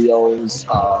music videos,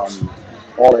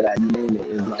 all of that. You name it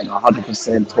is like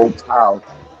 100% total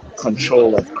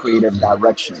control of creative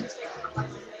direction.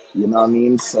 You know what I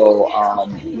mean? So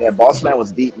yeah, Boss Man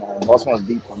was deep, man. Boss Man was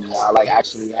deep for me. I like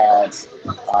actually had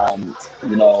um,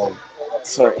 you know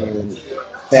certain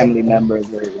family members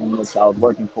in which I was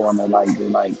working for, and they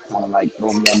kind of like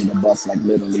throw me under the bus, like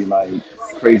literally like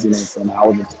craziness, and I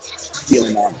was just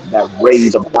feeling that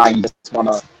rage of dying, just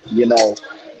wanna you know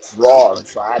raw.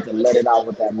 So I had to let it out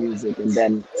with that music, and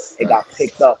then it got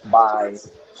picked up by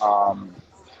um,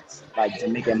 like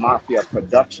Jamaican Mafia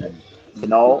production,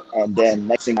 and then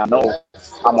next thing I know,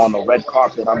 I'm on the red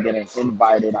carpet, I'm getting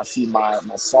invited, I see my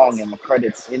song and my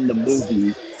credits in the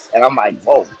movie, and I'm like,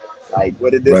 whoa, like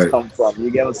where did this Right. come from?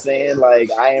 You get what I'm saying?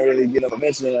 Like I ain't really getting a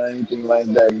mention or anything like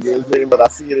that. You get what I'm saying? But I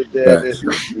see it there, Facts.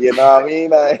 you know what I mean?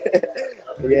 Like,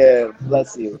 yeah,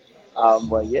 bless you.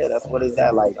 But yeah, that's what is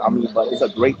that like. I mean, but it's a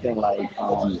great thing. Like,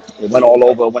 it went all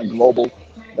over, it went global.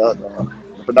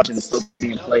 The production is still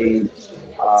being played.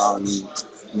 Um,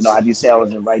 as you say, I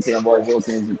was right there in Roy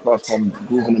Wilkins, across from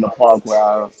Grooving in the Park, where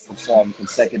I perform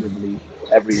consecutively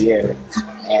every year.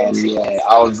 And yeah,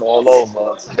 I was all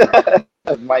over.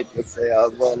 Mike could say I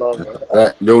was all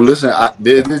over. Yo, listen,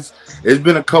 it's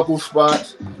been a couple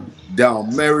spots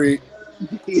down Merritt,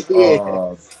 Yeah,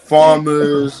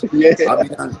 Farmers. yeah, I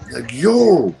mean, like,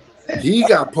 yo, he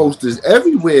got posters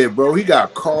everywhere, bro. He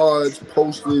got cards,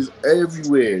 posters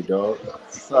everywhere, dog.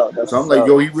 so that's So I'm what's like, up.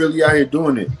 yo, he really out here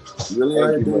doing it. He really out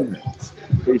Thank here you, doing bro. it.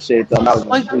 Appreciate that. I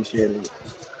Well, appreciate it.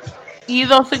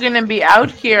 he's also going to be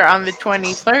out here on the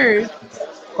 23rd.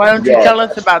 Why don't you Yeah, tell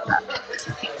us about that?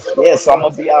 yeah. So I'm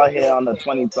gonna be out here on the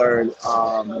 23rd.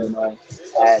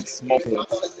 At Smoker.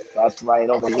 That's right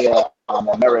over here on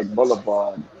Merrick Boulevard,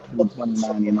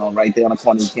 229. Right there on the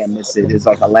corner. You can't miss it. It's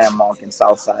like a landmark in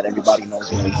Southside. Everybody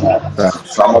knows where it's at.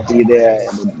 Facts. So I'm gonna be there.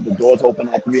 And the doors open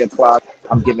at 3 o'clock.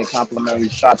 I'm giving complimentary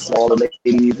shots to all the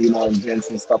ladies, and gents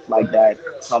and stuff like that.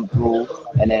 Come through,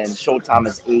 and then showtime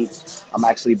is 8. I'm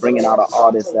actually bringing out an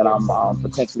artist that I'm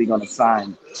potentially gonna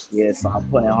sign. Yeah, so I'm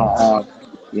putting her on.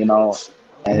 You know,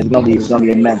 and it's gonna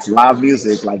be immense. Live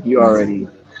music, like you already.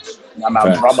 I'm a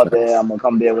Facts. drummer Facts. there. I'm gonna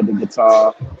come there with the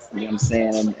guitar. You know what I'm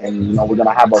saying? And we're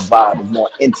gonna have a vibe. It's more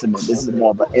intimate. This is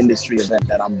more of an industry event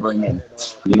that I'm bringing.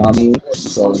 You know what I mean?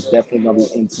 So it's definitely gonna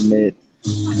be intimate,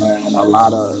 and a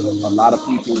lot of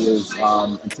people is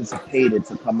anticipated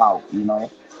to come out.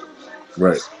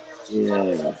 Right.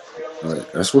 Yeah.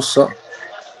 Right. That's what's up.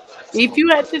 If you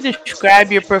had to describe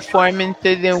your performances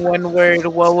in one word,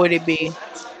 what would it be?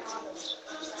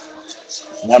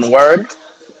 One word.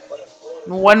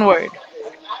 One word.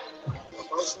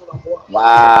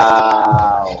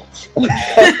 Wow.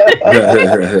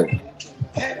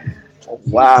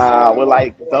 Wow. We're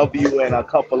like W and a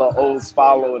couple of O's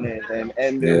following it, and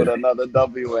ending Yeah. with another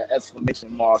W and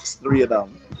exclamation marks. Three of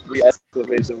them. Three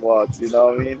exclamation marks. You know what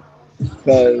I mean?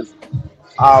 Because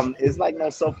it's like no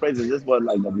self-praise. It's just what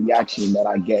like the reaction that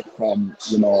I get from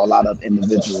a lot of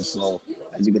individuals. So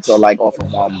as you can tell, like off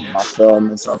of my film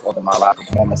and stuff, off of my live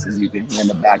performances, you can hear in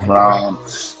the background,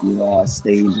 on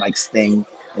stage like Sting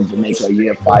in Jamaica, you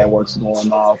hear fireworks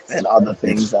going off and other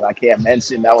things that I can't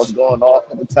mention that was going off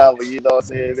at the time. But what I'm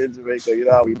saying, in Jamaica, you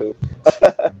know how we do.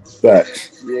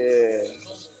 Facts. Yeah,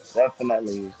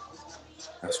 definitely.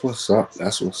 That's what's up.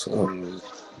 That's what's up. Mm.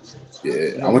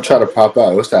 Yeah. I'm gonna try to pop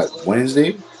out. What's that?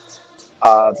 Wednesday?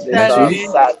 This Next week?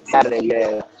 Saturday. Saturday,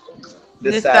 yeah.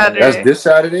 This This Saturday, That's Saturday. this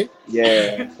Saturday?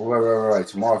 yeah. Right.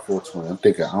 Tomorrow 420. I'm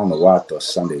thinking, I don't know why I thought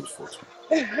Sunday was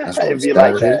 420. That's what It'd it's be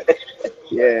like Saturday. that.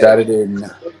 Yeah. Saturday.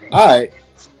 All right.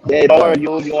 Yeah, don't worry,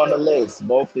 you on the list.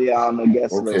 Both of y'all on the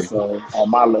guest Okay. list, so on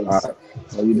my All list. right.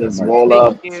 So you Very just much roll so.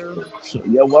 Thank up. you.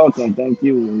 You're welcome. Thank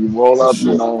you. You roll For up,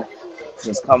 you sure. know,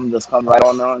 just come right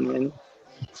on in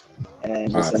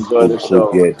and All just right, enjoy cool, the cool.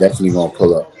 show. Yeah, definitely gonna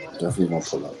pull up. Definitely gonna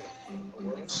pull up.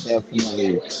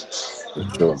 Definitely. For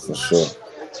sure, for sure.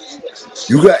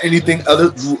 You got anything other?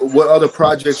 What other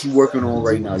projects you working on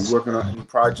right now? You working on any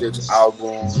projects,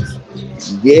 albums,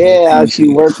 Yeah, actually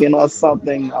EP? working on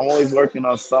something. I'm always working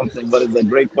on something, but it's a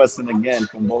great question again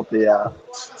from both of y'all.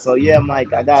 So yeah,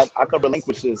 Mike, I could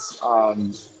relinquish this. You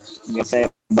know what I'm saying?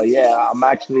 But yeah, I'm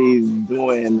actually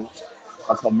doing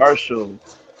a commercial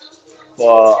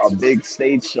for a big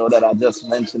stage show that I just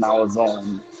mentioned I was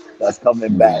on. That's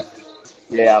coming back.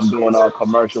 Mm, Yeah, I'm doing a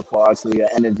commercial for actually an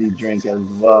energy drink as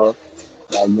well.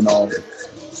 You know,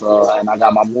 so and I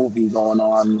got my movie going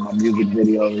on, my music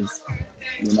videos.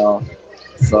 You know,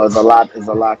 so there's a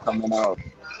lot coming out,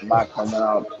 a lot coming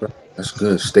out. that's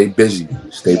good. Stay busy.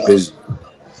 Stay Yeah, busy.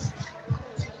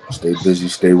 Stay busy.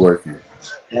 Stay working.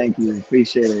 thank you,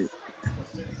 appreciate it.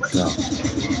 No doubt.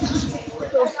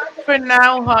 So for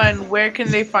now, hon, where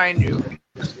can they find you?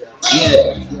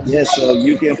 Yeah. So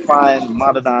you can find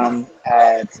Madaddan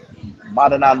at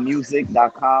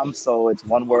madaddanmusic.com. So it's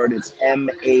one word. It's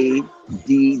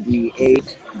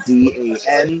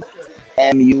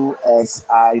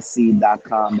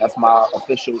MADDADANMUSIC.com. That's my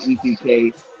official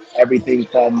EPK. Everything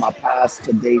from my past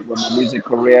to date with my music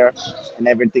career and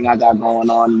everything I got going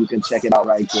on. You can check it out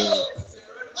right there.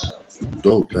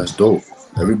 Dope. That's dope.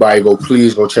 Everybody go,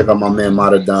 please go check out my man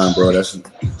Madaddan, bro. That's a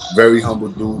very humble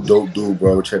dude, dope dude,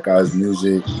 bro. Check out his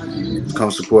music.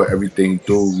 Come support everything,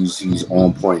 dude. He's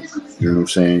on point. You know what I'm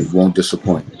saying? He won't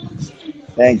disappoint.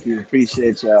 Thank you.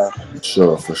 Appreciate y'all. For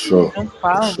sure, for sure, No for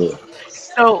problem. sure.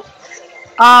 So,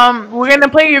 we're gonna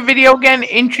play your video again.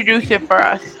 Introduce it for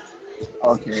us.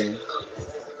 Okay.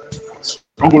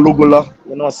 Rugulugula.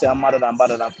 You know, say I'm better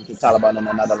than 50 Taliban in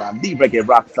another land. The reggae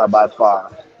rock star by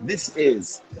far. This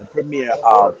is the premiere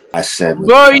of. I said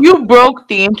what the Bro, fuck. you broke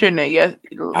the internet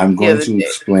I'm the going other to day.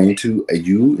 explain to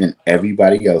you and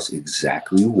everybody else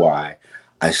exactly why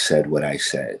I said what I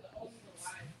said.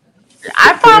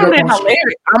 I Put it found up it on screen.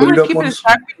 hilarious. I'm Put it gonna up keep on it the a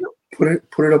side screen. for you.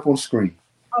 Put it up on screen.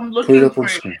 I'm Put it looking up on for it.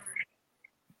 screen.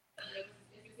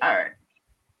 All right.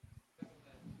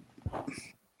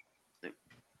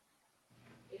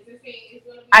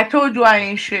 I told you I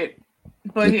ain't shit.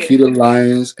 But here. Nikita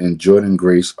Lyons and Jordan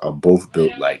Grace are both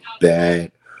built like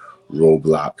bad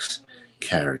Roblox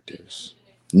characters.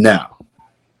 Now,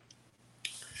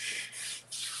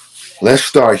 let's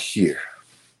start here.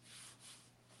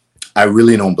 I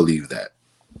really don't believe that.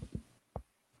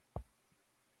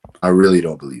 I really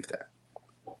don't believe that.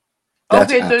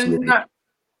 That's Okay, so it's absolutely not.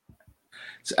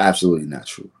 it's absolutely not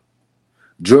true.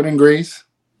 Jordan Grace,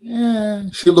 yeah,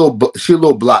 she a little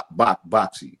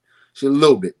boxy. She a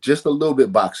little bit, just a little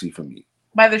bit boxy for me.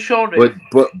 By the shoulders.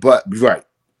 But right.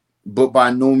 But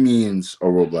by no means a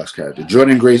Roblox character.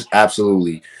 Jordan Grace,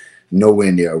 absolutely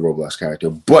nowhere near a Roblox character.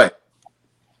 But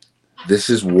this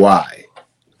is why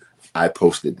I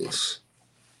posted this.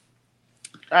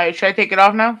 All right, should I take it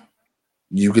off now?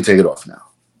 You can take it off now.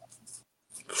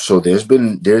 So there's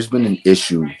been an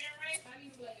issue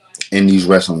in these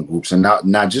wrestling groups, and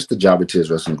not just the Jobber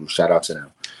Tears wrestling group. Shout out to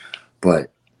them,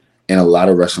 but in a lot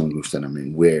of wrestling groups that I'm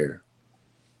in, where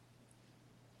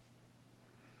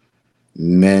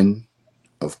men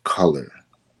of color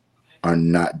are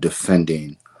not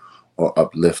defending or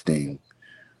uplifting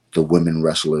the women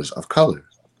wrestlers of color.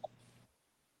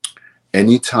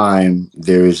 Anytime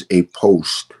there is a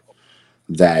post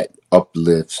that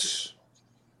uplifts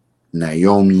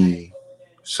Naomi,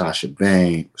 Sasha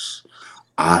Banks,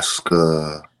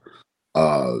 Asuka,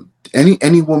 uh,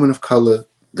 any woman of color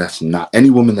any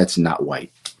woman that's not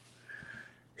white.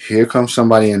 Here comes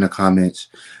somebody in the comments,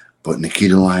 but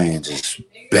Nikita Lyons is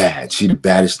bad. She the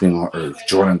baddest thing on earth.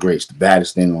 Jordan Grace, the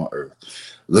baddest thing on earth.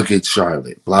 Look at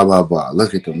Charlotte, blah blah blah.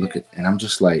 Look at them, and I'm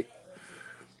just like,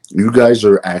 you guys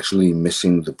are actually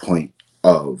missing the point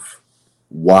of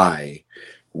why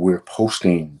we're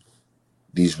posting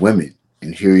these women.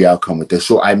 And here y'all come with this.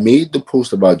 So I made the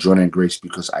post about Jordan Grace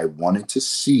because I wanted to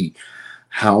see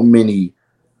how many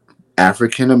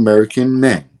African American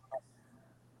men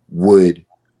would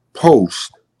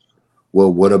post,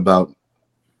 well, what about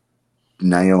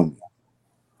Naomi?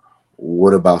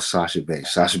 What about Sasha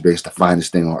Banks? Sasha Banks, the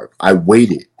finest thing on earth. I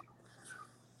waited.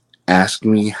 Ask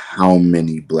me how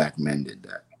many black men did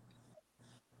that.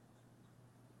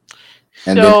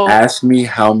 And then So, ask me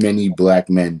how many black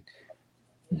men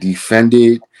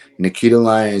defended Nikita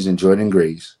Lyons and Jordan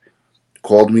Grace,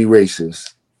 called me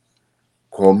racist,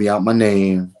 called me out my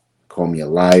name, called me a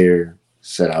liar,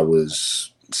 said I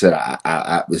was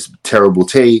terrible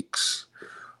takes,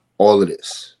 all of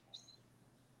this,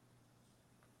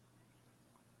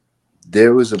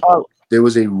 there was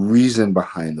a reason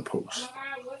behind the post.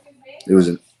 There was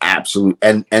an absolute,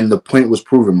 and the point was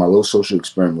proven. My little social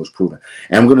experiment was proven,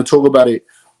 and I'm going to talk about it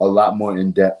a lot more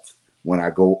in depth when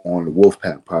I go on the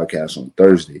Wolfpack podcast on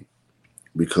Thursday,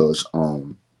 because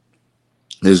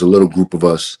there's a little group of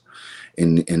us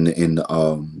in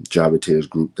the Jobber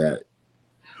group that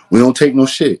we don't take no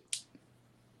shit.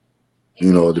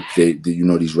 You know,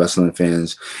 these wrestling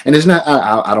fans, and it's not.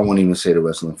 I don't want to even say the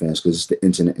wrestling fans because it's the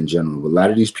internet in general. But a lot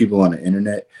of these people on the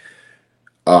internet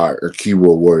are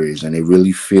keyboard warriors, and they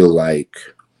really feel like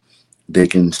they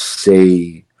can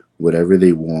say whatever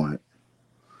they want,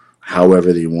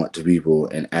 however they want to people,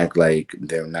 and act like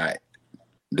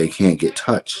they can't get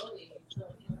touched.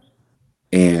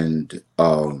 And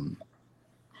I'm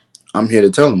here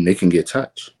to tell them they can get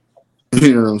touched.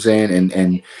 You know what I'm saying?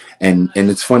 And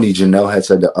it's funny. Janelle had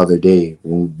said the other day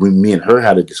when me and her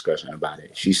had a discussion about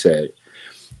it. She said,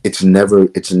 "It's never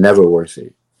worth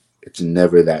it. It's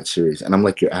never that serious." And I'm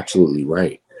like, "You're absolutely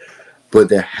right." But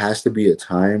there has to be a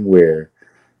time where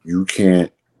you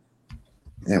can't.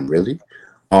 Damn, really?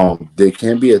 There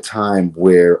can be a time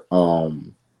where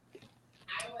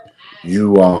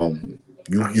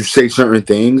you say certain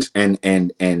things and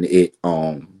it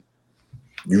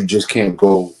you just can't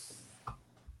go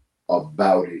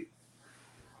about it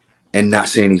and not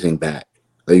say anything back.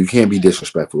 Like, you can't be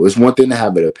disrespectful. It's one thing to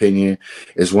have an opinion.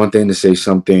 It's one thing to say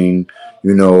something,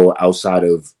 outside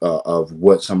of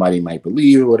what somebody might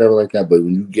believe or whatever like that. But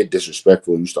when you get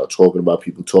disrespectful, you start talking about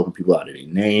people, talking people out of their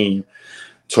name,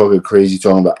 talking crazy,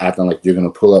 talking about acting like you're gonna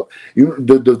pull up.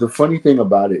 The funny thing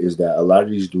about it is that a lot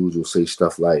of these dudes will say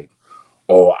stuff like,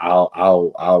 "Oh,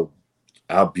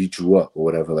 I'll beat you up," or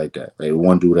whatever like that. Like,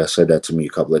 one dude that said that to me a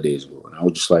couple of days ago, and I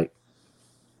was just like,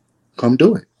 "Come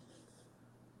do it."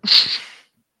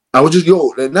 I was just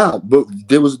but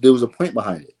there was a point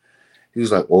behind it. He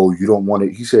was like, "Oh, you don't want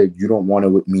it." He said, "You don't want it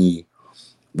with me,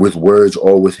 with words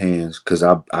or with hands, because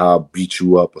I'll beat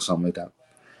you up or something like that."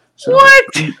 So, what?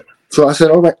 So I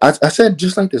said, "All right." I said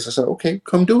just like this. I said, "Okay,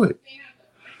 come do it."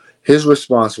 His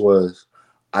response was,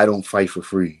 "I don't fight for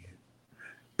free.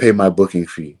 Pay my booking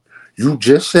fee. You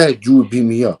just said you would beat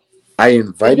me up. I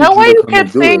invited you to come and do it." Is that why you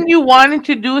kept saying you wanted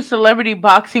to do a celebrity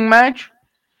boxing match?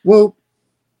 Well,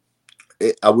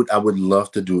 I would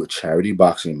love to do a charity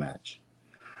boxing match,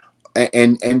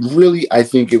 and really, I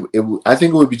think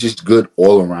it would be just good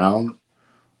all around.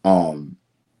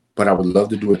 But I would love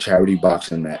to do a charity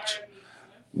boxing match.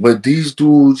 But these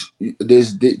dudes,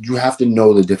 you have to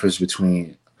know the difference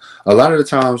between. A lot of the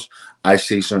times, I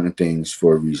say certain things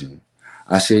for a reason.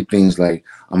 I say things like,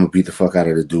 "I'm gonna beat the fuck out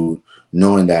of the dude,"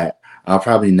 knowing that I'll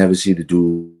probably never see the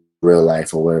dude in real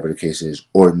life or whatever the case is,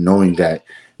 or knowing that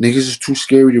niggas is too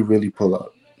scary to really pull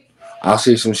up. I'll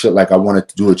say some shit like I wanted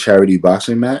to do a charity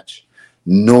boxing match,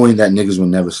 knowing that niggas will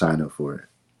never sign up for it.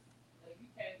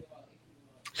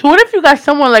 So what if you got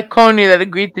someone like Coney that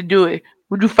agreed to do it?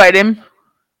 Would you fight him?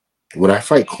 Would I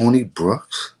fight Coney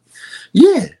Brooks?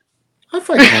 Yeah, I'd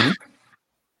fight Coney.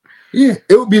 Yeah,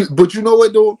 it would be, but you know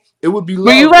what though? It would be love.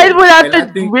 But you guys would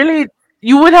have to really,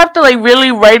 you would have to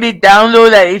really write it down though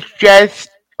that it's just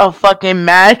a fucking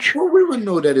match. Well, we would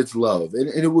know that it's love, and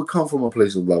it would come from a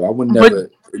place of love. I would never.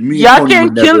 But y'all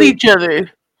can't kill each other.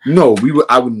 No, we would.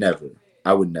 I would never.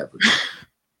 I would never.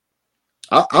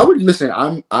 I would listen.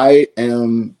 I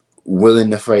am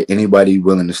willing to fight anybody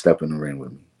willing to step in the ring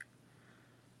with me.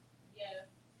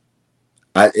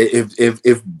 If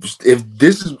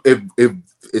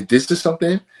this is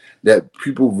something that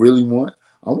people really want,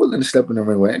 I'm willing to step in the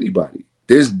ring with anybody.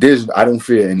 There's I don't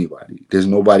fear anybody. There's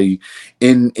nobody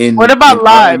in. What about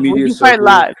live? Would you fight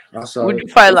live? Would you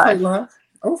fight live?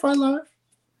 I would fight live.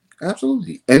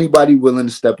 Absolutely. Anybody willing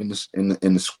to step in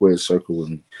the square circle with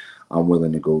me, I'm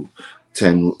willing to go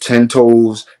 10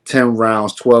 toes, 10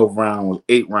 rounds, 12 rounds,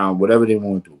 8 rounds, whatever they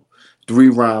want to do. 3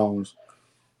 rounds.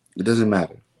 It doesn't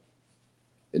matter.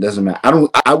 It doesn't matter. I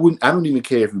don't even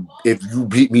care if you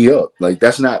beat me up. Like,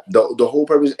 that's not the whole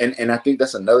purpose. And I think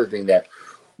that's another thing that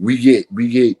we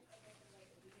get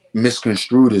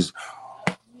misconstrued is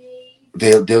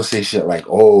they'll say shit like,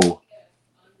 "Oh,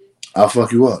 I'll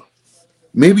fuck you up."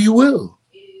 Maybe you will.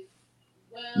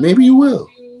 Maybe you will.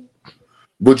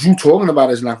 But you talking about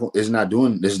it's not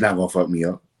gonna fuck me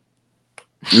up.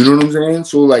 You know what I'm saying?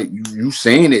 So like you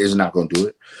saying it is not gonna do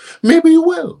it. Maybe you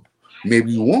will.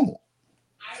 Maybe you won't.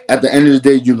 At the end of the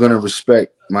day, you're gonna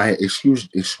respect my excuse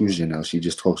Janelle. She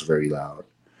just talks very loud.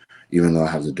 Even though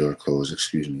I have the door closed.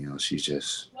 Excuse me, she's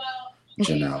just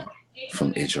Janelle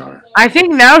from HR. I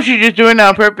think now she's just doing it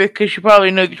on purpose because she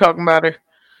probably knows you're talking about her.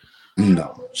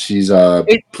 No, she's It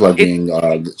it plugging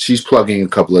a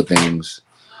couple of things.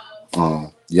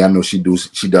 Yeah, I know she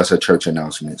does her church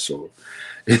announcement, so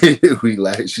we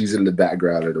like she's in the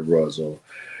background of the Rawrdzone.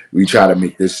 We try to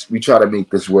make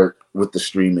this work with the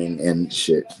streaming and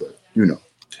shit, but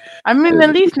I mean, as at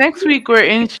it is. least next week we're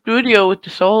in studio with the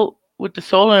soul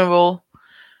and roll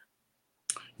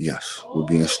Yes, we'll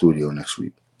be in studio next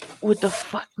week. with the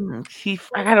fucking seafood.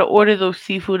 I gotta order those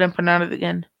seafood empanadas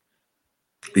again.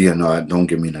 Yeah, no, don't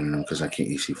give me none of them because I can't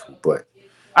eat seafood. But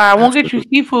I won't get you absolutely,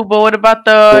 seafood, but what about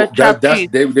the well, chopped that's cheese?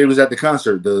 they was at the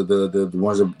concert. The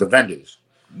ones the vendors.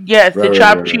 Yes, Right, the right,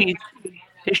 chopped right, right. cheese.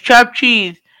 There's chopped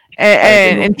cheese I ain't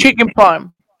get no and food. chicken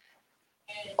parm.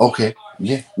 Okay,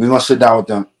 yeah, we're gonna sit down with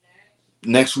them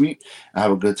next week and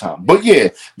have a good time. But yeah,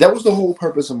 that was the whole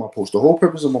purpose of my post. The whole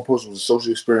purpose of my post was a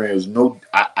social experience. No,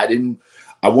 I didn't.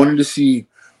 I wanted to see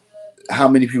how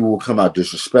many people would come out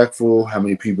disrespectful, how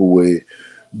many people would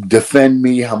defend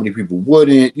me, how many people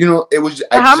wouldn't. It was. So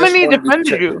I how just many wanted to defended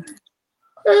check you? it.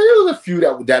 There was a few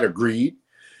that agreed.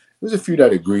 There was a few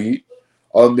that agreed.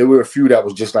 There were a few that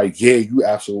was just like, yeah, you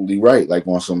absolutely right. Like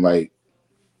on some like,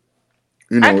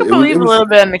 I could it believe a was little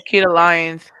bit of Nikita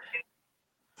Lyons.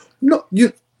 no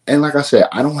you. And like I said,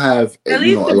 I don't have At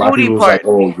least a the lot of booty people was like, part.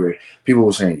 oh, people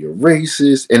were saying you're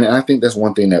racist, and I think that's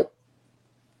one thing that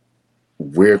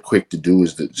we're quick to do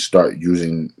is to start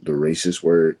using the racist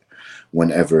word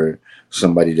whenever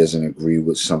somebody doesn't agree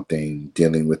with something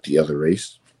dealing with the other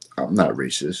race. I'm not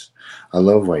racist. I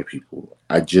love white people.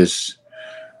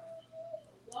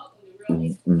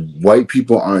 White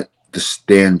people aren't the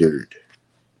standard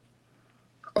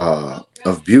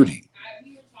of beauty.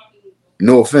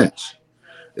 No offense.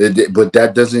 But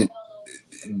that doesn't,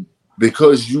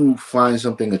 because you find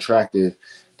something attractive,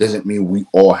 doesn't mean we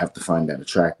all have to find that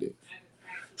attractive.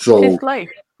 It's his So life.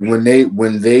 when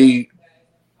they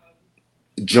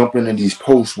jump into these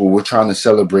posts where we're trying to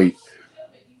celebrate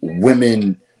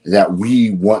women that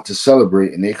we want to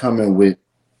celebrate, and they come in with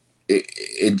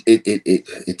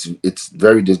it's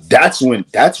very that's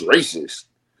racist.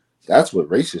 That's what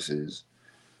racist is.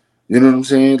 You know what I'm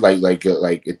saying? Like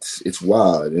it's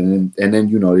wild, and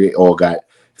then they all got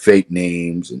fake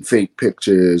names and fake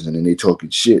pictures, and then they talking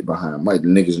shit behind Mike. The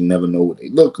niggas never know what they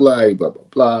look like, blah blah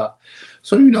blah.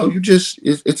 So you just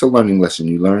it's a learning lesson.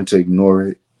 You learn to ignore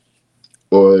it,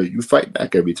 or you fight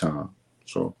back every time.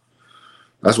 So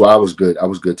that's why I was good. I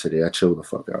was good today. I chilled the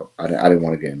fuck out. I didn't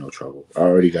want to get in no trouble. I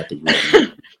already got the group in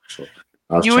there, so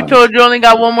I was You were trying to. told you only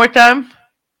got one more time?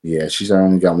 Yeah, she said I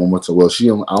only got one more time. Well,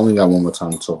 I only got one more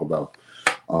time to talk about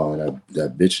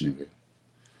that bitch nigga.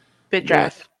 Bitch But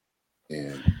ass.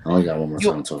 yeah, I only got one more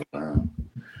You time to talk about him.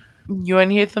 you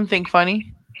wanna hear something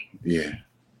funny? Yeah.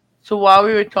 So while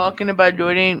we were talking about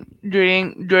Jordan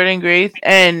Grace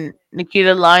and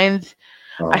Nikita Lyons,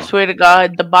 I Uh, swear to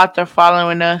God, the bots are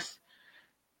following us.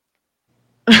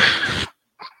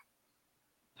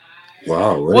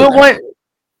 wow. What We're did I? one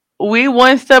we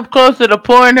one step closer to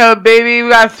Pornhub, baby. We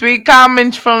got 3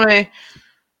 comments from it.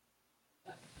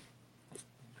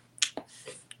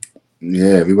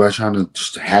 Yeah, everybody trying to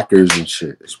just hackers and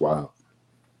shit. It's wild.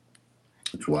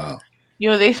 It's wild.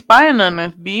 Yo, they spying on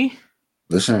us, B.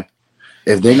 Listen,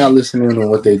 if they're not listening to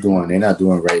what they're doing, they're not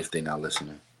doing right. If they're not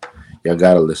listening, y'all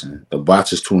gotta listen. The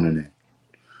bots is tuning in.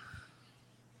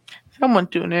 Someone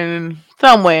tuning in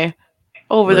somewhere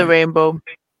over the Right. rainbow.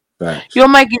 Facts. Yo,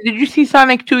 Mikey, did you see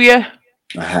Sonic 2 yet?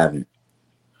 I haven't.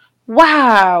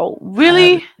 Wow, I haven't.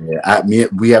 really? Yeah,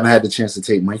 we haven't had the chance to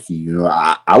take Mikey.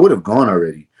 I would have gone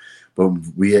already, but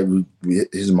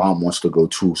his mom wants to go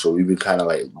too, so we've been kind of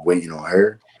like waiting on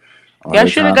Y'all her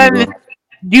should have time to gotten go. it.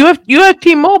 Do you have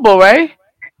T-Mobile, right?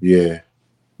 Yeah,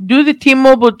 Do the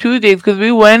T-Mobile Tuesdays because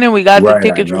we went and we got the right. I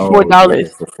tickets for four know. Yeah,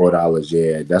 dollars. for $4.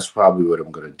 Yeah, that's probably what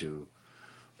I'm gonna do.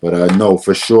 But no,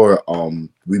 for sure.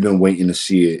 We've been waiting to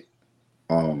see it.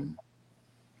 Um,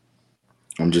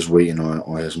 I'm just waiting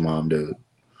on his mom to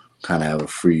kind of have a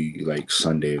free like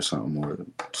Sunday or something or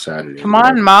Saturday or Come on,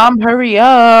 whatever. Mom, hurry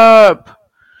up!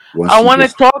 Once I she want to gets,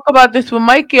 talk about this with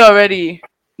Mikey already.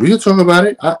 we can talk about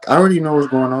it. I already know what's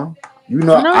going on. I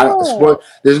No, spoil.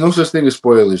 There's no such thing as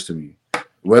spoilers to me.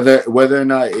 Whether or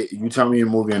not you tell me a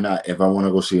movie or not, if I want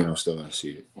to go see it, I'm still gonna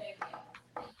see it.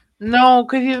 no,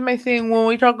 because here's my thing. When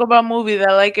we talk about movies,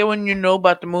 I like it when you know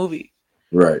about the movie.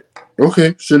 Right.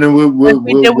 Okay. So then we'll Like we'll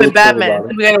we we'll, did we'll with talk Batman, about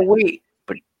so it. we gotta wait.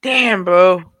 But damn,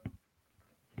 bro.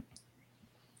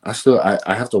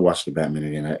 I have to watch the Batman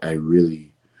again. I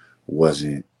really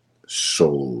wasn't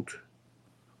sold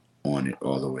on it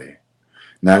all the way.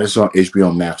 Now that it's on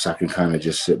HBO Max, I can kind of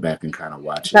just sit back and kind of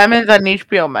watch it. Batman's on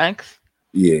HBO Max.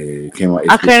 Yeah, it came out.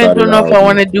 I It kind of started don't know if out. I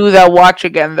want to do that watch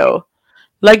again though.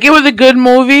 Like, it was a good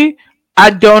movie. I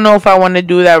don't know if I want to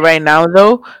do that right now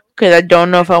though, because I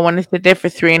don't know if I want to sit there for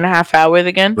 3.5 hours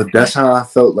again. But that's how I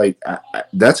felt. Like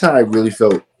that's how I really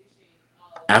felt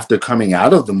after coming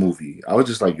out of the movie. I was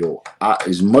just like, yo,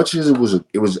 as much as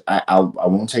I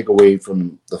won't take away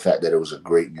from the fact that it was a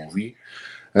great movie.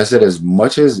 I said, as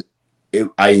much as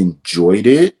I enjoyed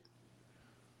it,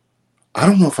 I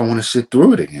don't know if I want to sit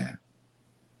through it again.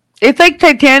 It's like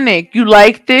Titanic. You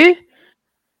liked it. It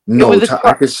No, was a.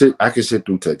 I could sit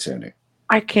through Titanic.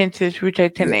 I can't sit through Yeah,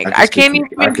 Titanic. I can't I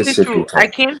even could sit sit through through. I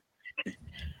Titanic. can't.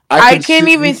 I I can can't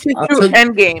sit even through. sit through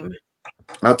Endgame.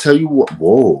 I'll tell you what.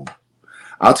 Whoa.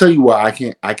 I'll tell you why I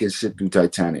can't. I can sit through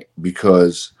Titanic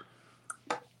because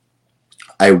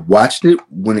I watched it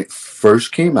when it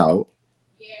first came out,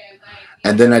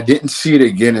 and then I didn't see it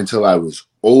again until I was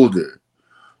older.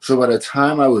 So by the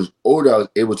time I was older, I was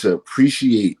able to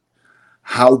appreciate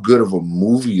how good of a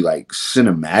movie, like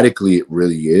cinematically, it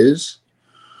really is.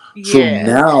 So Yeah.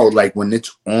 now, like when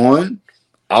it's on,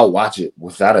 I'll watch it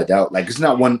without a doubt. Like it's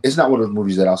not one of those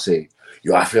movies that I'll say,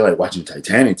 yo, I feel like watching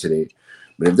Titanic today.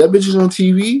 But if that bitch is on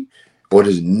TV or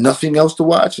there's nothing else to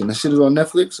watch and the shit is on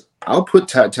Netflix, I'll put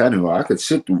Titanic on. I could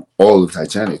sit through all of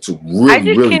Titanic. It's a I really,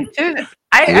 just really can't sit.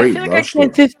 I great feel like I love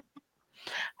can't story. sit.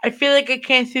 I feel like I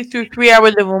can't sit through 3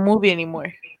 hours of a movie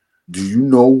anymore. Do you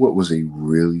know what was a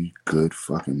really good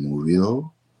fucking movie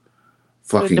though?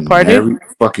 The Fucking Departed.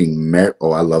 Mary,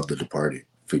 Oh, I love The Departed.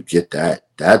 Forget that.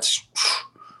 That's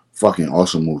fucking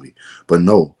awesome movie. But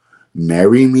no,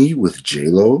 Marry Me with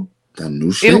J-Lo, that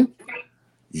new shit.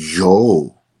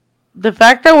 Yo. The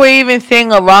fact that we're even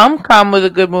saying a rom-com was a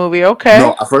good movie. Okay.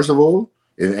 No, first of all,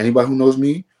 if anybody who knows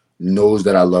me knows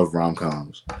that I love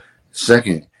rom-coms.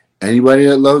 Second, anybody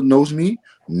that knows me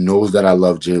knows that I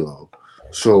love J-Lo.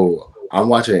 So I'm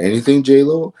watching anything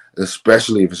J-Lo,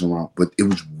 especially if it's around. But it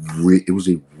was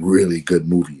a really good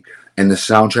movie, and the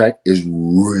soundtrack is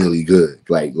really good.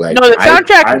 Like No, the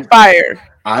soundtrack is fire.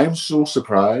 I'm so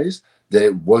surprised that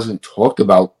it wasn't talked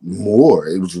about more.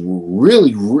 It was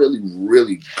really, really,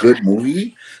 really good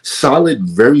movie. Solid,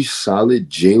 very solid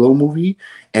J-Lo movie,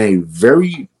 and a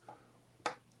very,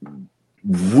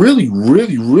 really,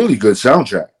 really, really good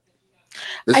soundtrack.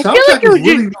 The I feel like soundtrack it is was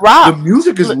really, just dropped. the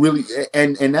music is really,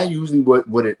 and that usually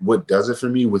what does it for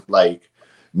me with like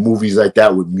movies like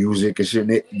that with music and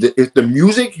shit. If the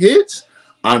music hits,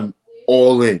 I'm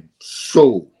all in,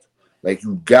 sold. Like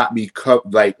you got me cut.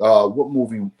 Like what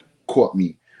movie caught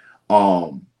me?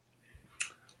 Um,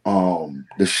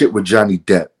 the shit with Johnny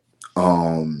Depp.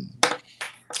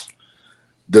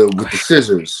 With the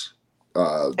scissors.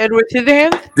 Edward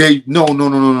Scissorhands.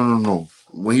 No.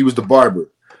 When he was the barber.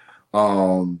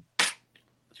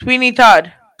 Sweeney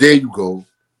Todd. There you go.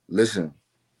 Listen,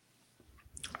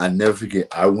 I never forget.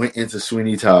 I went into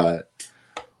Sweeney Todd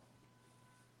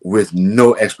with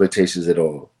no expectations at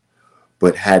all,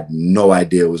 but had no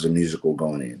idea it was a musical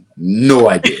going in. No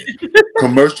idea.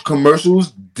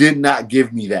 Commercials did not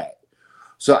give me that.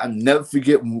 So I never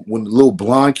forget when the little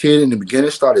blonde kid in the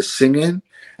beginning started singing.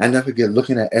 I never forget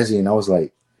looking at Ezzy and I was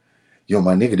like, yo,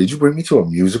 my nigga, did you bring me to a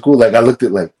musical? Like I looked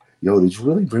at like, yo, did you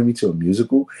really bring me to a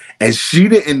musical? And she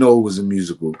didn't know it was a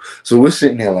musical. So we're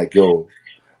sitting there like, yo,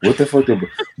 what the fuck?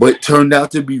 But it turned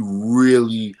out to be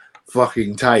really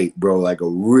fucking tight, bro. Like a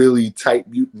really tight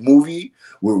movie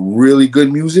with really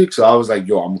good music. So I was like,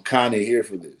 yo, I'm kind of here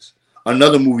for this.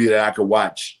 Another movie that I could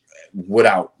watch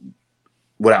without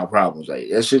problems. Like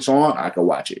that shit's on, I could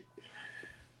watch it.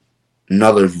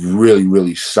 Another really,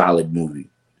 really solid movie.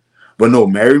 But no,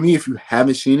 Marry Me, if you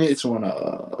haven't seen it, it's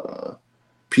on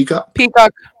Peacock.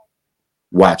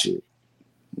 Watch it.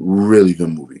 Really good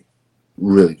movie.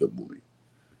 Really good movie.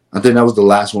 I think that was the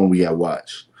last one we had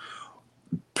watched.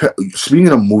 Speaking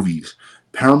of movies,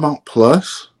 Paramount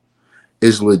Plus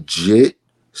is legit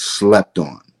slept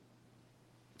on.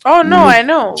 Oh no, I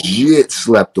know. Legit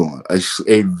slept on.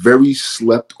 A very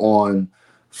slept on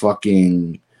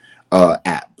fucking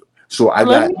app. So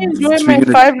Let me enjoy my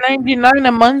 $5.99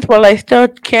 a month while I still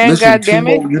can. God damn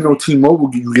it! You know,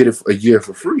 T-Mobile, you get it for a year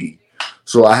for free.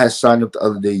 So I had signed up the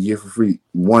other day, a year for free.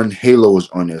 One, Halo is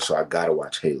on there, so I gotta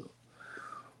watch Halo.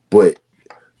 But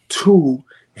two,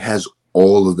 it has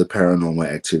all of the Paranormal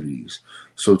Activities.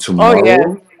 So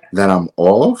tomorrow that I'm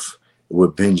off, we're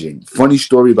binging. Funny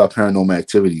story about Paranormal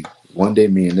Activity. One day,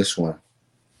 me and this one,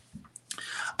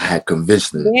 I had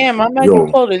convinced her. Damn, I might have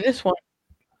told her this one.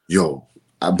 Yo,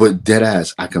 but dead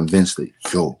ass, I convinced her.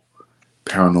 Yo,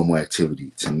 Paranormal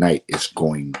Activity tonight is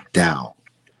going down.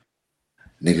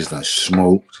 Niggas done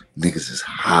smoked. Niggas is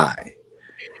high.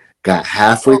 Got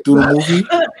halfway through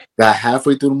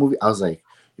the movie. I was like,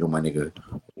 yo, my nigga,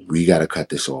 we gotta cut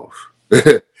this off.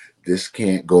 This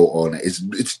can't go on.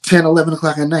 It's 10, 11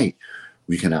 o'clock at night.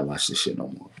 We cannot watch this shit no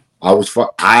more. I was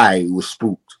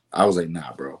spooked. I was like,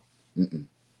 nah, bro.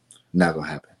 Not gonna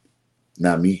happen.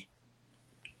 Not me.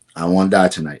 I don't want to die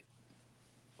tonight.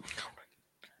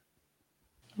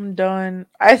 I'm done.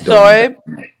 I saw it.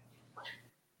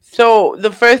 So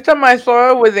the first time I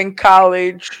saw it was in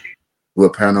college.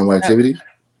 What, Paranormal Activity?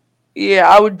 Yeah,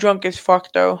 I was drunk as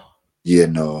fuck though. Yeah,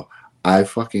 no. I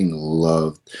fucking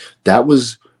loved that.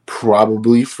 Was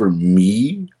probably for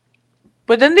me.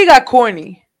 But then they got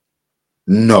corny.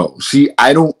 No, see,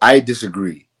 I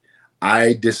disagree.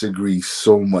 I disagree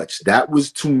so much. That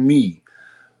was, to me,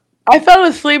 I fell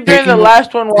asleep during the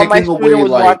last one while my student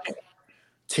was watching.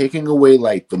 Taking away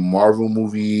like the Marvel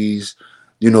movies,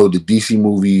 the DC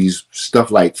movies,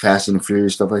 stuff like Fast and the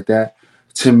Furious, stuff like that.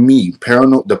 To me,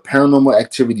 the Paranormal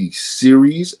Activity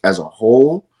series as a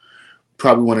whole,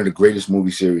 probably one of the greatest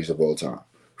movie series of all time.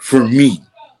 For me,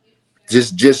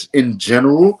 just in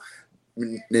general,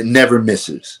 it never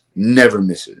misses. Never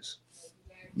misses.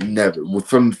 Never.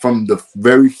 From the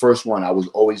very first one, I was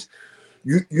always.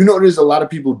 There's a lot of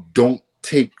people don't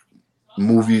take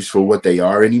movies for what they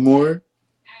are anymore.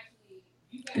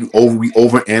 We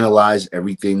overanalyze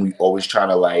everything. We always try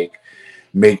to like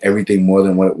make everything more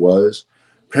than what it was.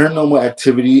 Paranormal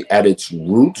Activity at its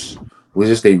roots was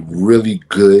just a really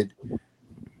good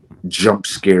jump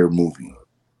scare movie.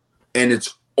 And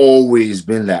it's always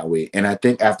been that way. And I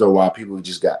think after a while, people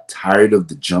just got tired of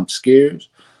the jump scares.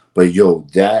 But yo,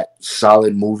 that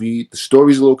solid movie, the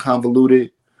story's a little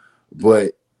convoluted,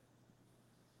 but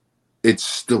it's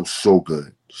still so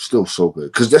good. Still so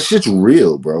good. Because that shit's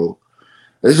real, bro.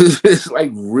 It's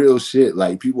like real shit.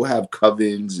 Like people have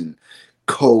covens and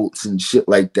cults and shit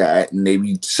like that, and they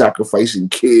be sacrificing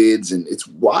kids, and it's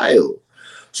wild.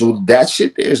 So that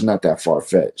shit there is not that far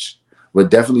fetched,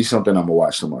 but definitely something I'm gonna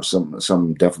watch tomorrow.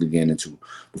 Something definitely getting into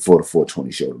before the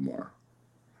 420 show tomorrow.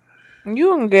 You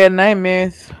gonna get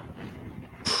nightmares.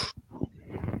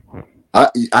 I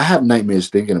have nightmares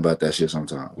thinking about that shit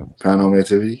sometimes. Paranormal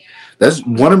Activity. That's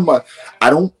one of my.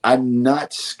 I'm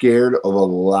not scared of a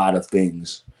lot of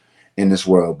things in this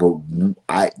world, but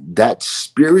that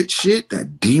spirit shit,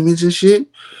 that demons and shit,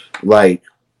 like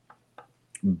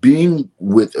being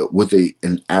with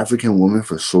an African woman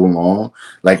for so long,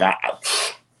 like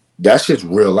that shit's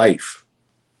real life.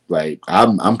 Like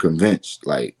I'm convinced.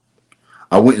 Like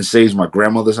I went and saved my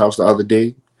grandmother's house the other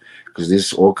day. Because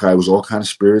this all kind of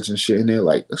spirits and shit in there.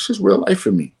 Like that's just real life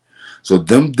for me. So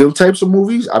them types of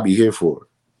movies, I'll be here for.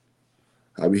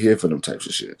 I'll be here for them types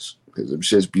of shits. Because them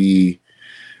shits be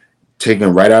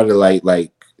taken right out of like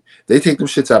they take them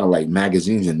shits out of like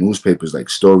magazines and newspapers, like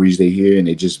stories they hear, and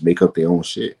they just make up their own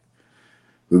shit.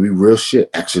 It would be real shit,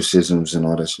 exorcisms and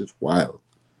all that shit. Wild.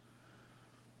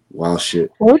 Wild shit.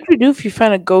 What would you do if you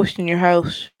found a ghost in your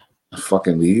house?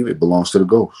 Fucking leave. It belongs to the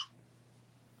ghost.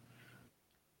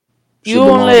 You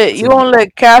won't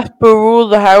let Casper rule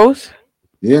the house?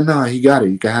 Yeah, nah, he got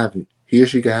it. You can have it. He or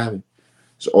she can have it.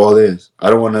 It's all it is. I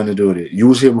don't want nothing to do with it. You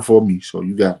was here before me, so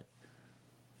you got it.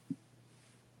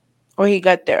 Or he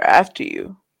got there after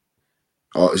you?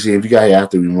 Oh, see, if you got here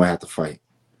after, we might have to fight.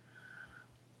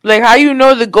 Like, how you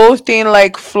know the ghost ain't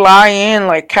like fly in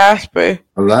like Casper?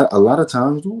 A lot of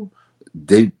times,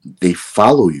 dude, they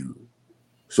follow you.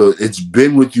 So it's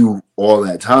been with you all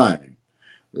that time.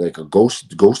 Like a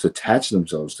ghost attach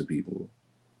themselves to people.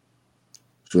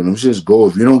 So them shits go.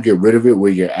 If you don't get rid of it where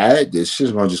you're at, this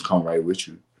shit's gonna just come right with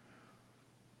you.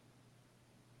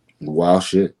 Wild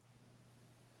shit.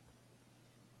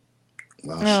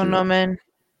 I don't know, man.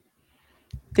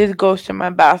 There's ghosts in my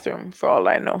bathroom, for all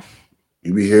I know.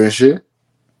 You be hearing shit?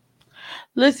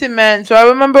 Listen, man. So I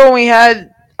remember when we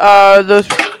had those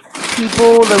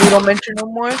people that we don't mention no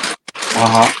more.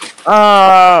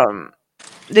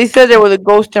 They said there was a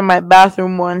ghost in my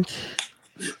bathroom once.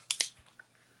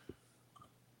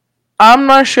 I'm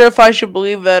not sure if I should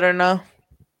believe that or not.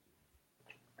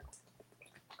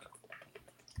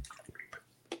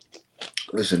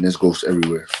 Listen, there's ghosts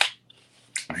everywhere.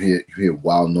 You hear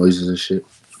wild noises and shit.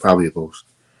 Probably a ghost.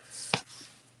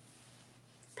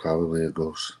 Probably a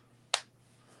ghost.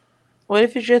 What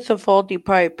if it's just a faulty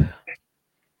pipe?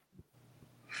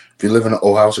 If you live in an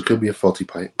old house, it could be a faulty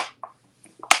pipe.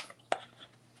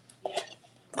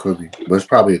 Could be. But it's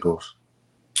probably a ghost.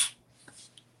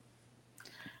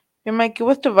 Hey, Mikey,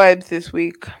 what's the vibes this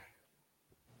week?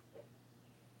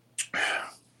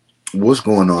 What's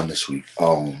going on this week?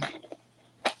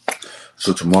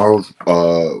 So tomorrow,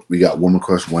 we got Woman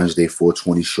Crush Wednesday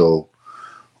 420 show.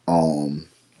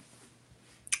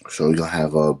 So you're gonna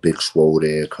have a Big Swole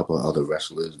there, a couple of other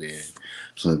wrestlers there.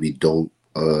 It's gonna be dope.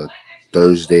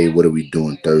 Thursday, what are we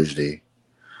doing Thursday?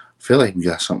 I feel like we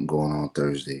got something going on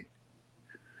Thursday.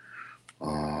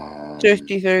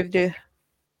 Thirsty Thursday.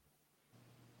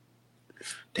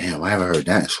 Damn, I haven't heard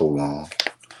that in so long.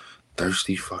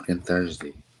 Thirsty fucking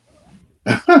Thursday.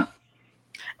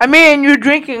 I mean, you're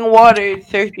drinking water. It's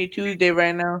Thirsty Tuesday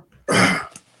right now.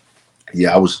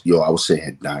 Yeah, I was sitting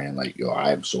here dying like, yo,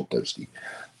 I am so thirsty.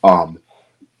 Um,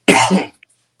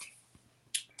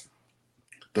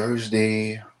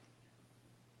 Thursday.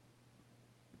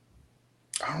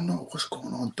 I don't know what's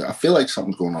going on. I feel like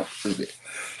something's going on Thursday.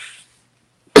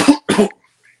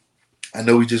 I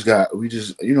know we just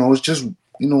it's just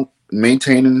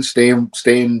maintaining and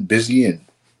staying busy and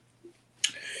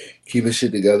keeping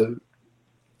shit together.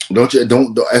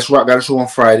 Don't S Rock got a show on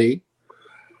Friday.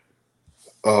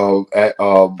 At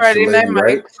Friday Night Philadelphia,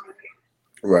 right? Mike's.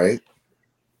 Right.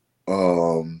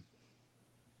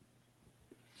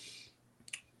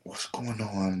 What's going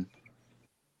on?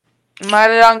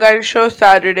 Madaddan got a show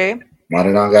Saturday.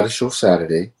 Madaddan got a show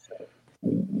Saturday.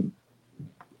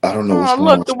 I don't know what's Oh, going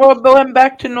look, on. the world going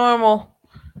back to normal.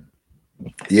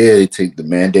 Yeah, they take the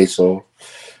mandates off.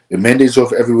 The mandates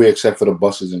off everywhere except for the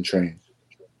buses and trains.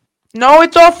 No,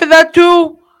 it's off for that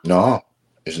too. No,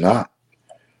 it's not.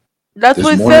 That's This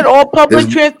what it morning, said. All public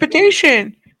this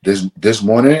transportation. this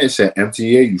morning it said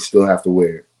MTA. You still have to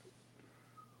wear it.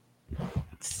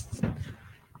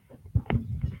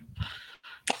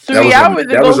 3 hours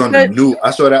That ago was on the said news.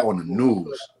 I saw that on the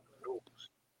news.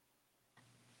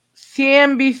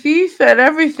 CNBC said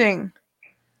everything.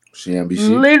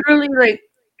 CNBC, Literally, like,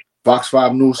 Fox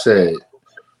 5 News said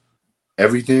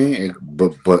everything,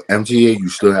 but MTA you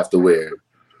still have to wear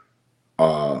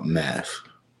mask.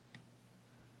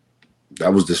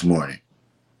 That was this morning.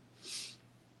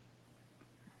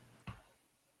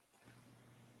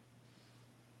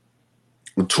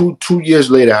 Two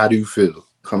years later, how do you feel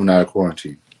coming out of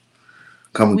quarantine?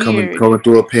 Coming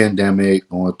through a pandemic,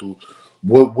 going through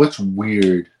what's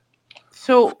weird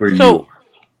So for you?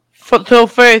 so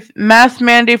first, mask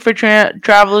mandate for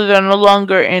travelers are no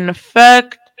longer in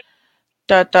effect.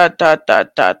 Da da da da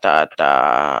da da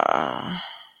da.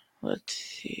 Let's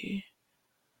see.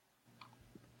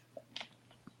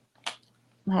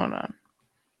 Hold on.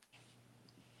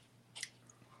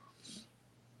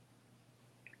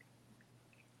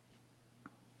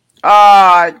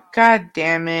 Ah, god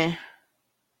damn it.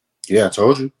 Yeah, I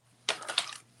told you.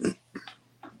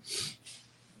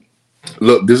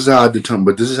 Look, this is how I determine.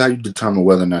 But this is how you determine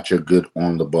whether or not you're good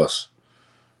on the bus,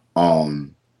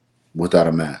 without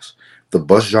a mask. If the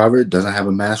bus driver doesn't have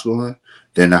a mask on,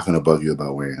 they're not gonna bug you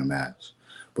about wearing a mask.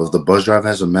 But if the bus driver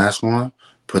has a mask on,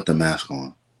 put the mask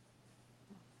on.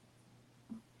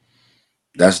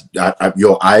 That's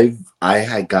I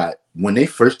had got when they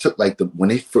first took like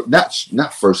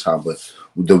not first time, but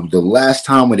the last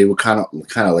time when they were kind of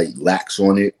like lax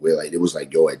on it, where like it was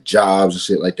like, yo, at jobs and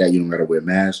shit like that, you don't gotta wear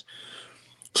masks.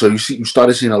 So you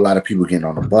started seeing a lot of people getting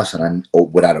on the bus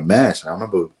without a mask. And I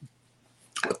remember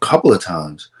a couple of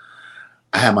times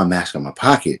I had my mask in my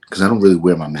pocket because I don't really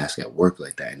wear my mask at work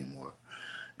like that anymore.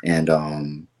 And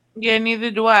Yeah,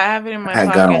 neither do I. I have it in my I had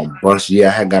pocket. got on bus. Yeah,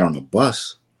 I had got on the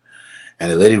bus.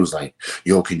 And the lady was like,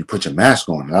 yo, can you put your mask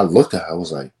on? And I looked at her. I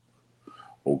was like,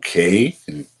 okay.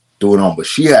 And threw it on. But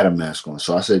she had a mask on.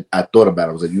 So I thought about it.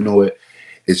 I was like, you know what?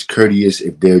 It's courteous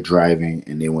if they're driving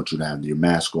and they want you to have your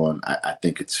mask on. I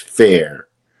think it's fair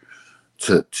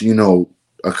to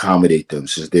accommodate them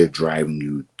since they're driving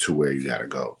you to where you got to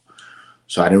go.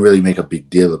 So I didn't really make a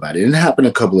big deal about it. It happened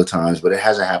a couple of times, but it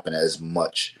hasn't happened as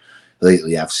much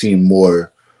lately. I've seen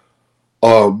more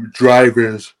bus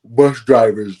drivers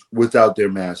without their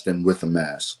mask than with a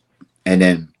mask. And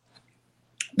then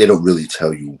they don't really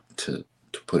tell you to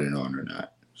put it on or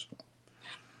not. So.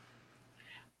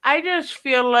 I just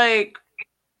feel like,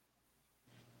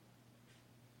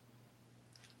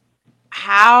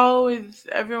 how is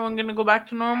everyone gonna go back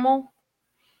to normal?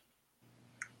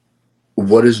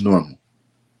 What is normal?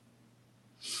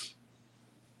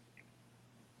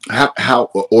 How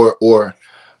or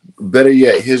better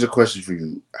yet, here's a question for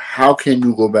you. How can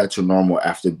you go back to normal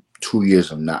after 2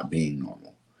 years of not being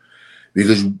normal?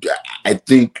 Because I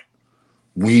think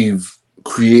we've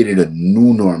created a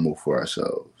new normal for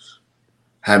ourselves,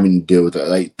 having to deal with that.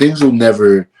 Like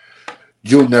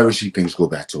you'll never see things go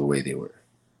back to the way they were.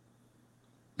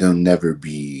 They'll never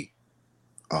be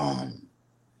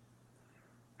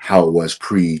how it was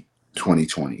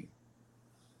pre-2020.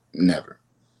 Never.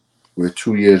 We're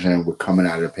 2 years in. We're coming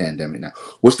out of the pandemic now.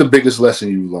 What's the biggest lesson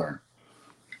you learned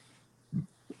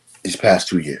these past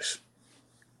 2 years,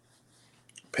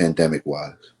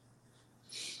 pandemic-wise?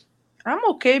 I'm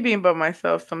okay being by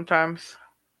myself sometimes.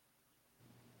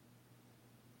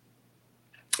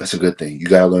 That's a good thing. You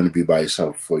gotta learn to be by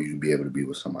yourself before you can be able to be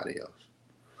with somebody else.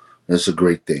 That's a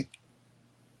great thing.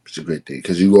 It's a great thing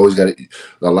because you always got to.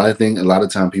 A lot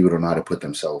of time, people don't know how to put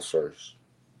themselves first.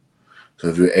 So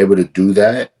if you're able to do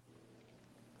that,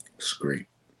 it's great.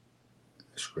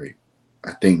 It's great.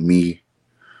 I think me,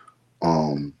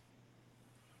 um,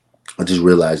 I just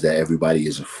realized that everybody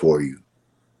isn't for you.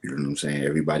 You know what I'm saying?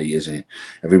 Everybody isn't.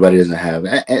 Everybody doesn't have.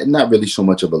 Not really so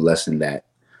much of a lesson that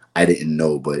I didn't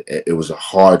know, but it was a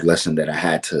hard lesson that I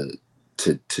had to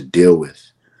deal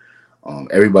with.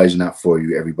 Everybody's not for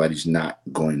you. Everybody's not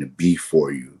going to be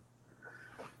for you.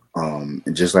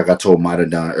 And just like I told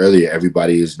Madaddan earlier,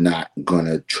 everybody is not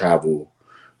gonna travel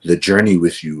the journey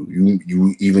with you.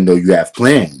 You even though you have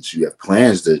plans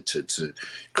to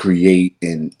create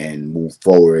and move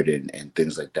forward and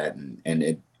things like that. And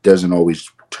it doesn't always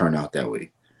turn out that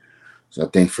way. So I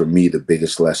think for me, the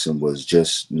biggest lesson was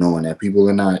just knowing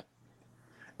that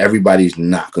everybody's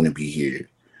not gonna be here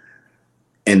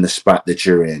in the spot that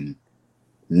you're in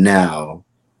now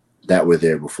that were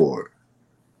there before.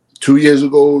 2 years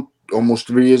ago, almost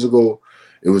 3 years ago,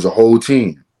 it was a whole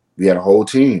team. We had a whole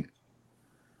team.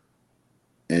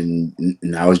 And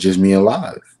now it's just me and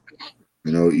Live.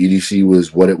 You know, EDC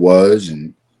was what it was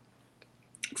and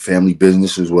family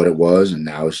business was what it was, and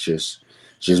now it's just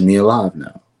me and Live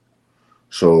now.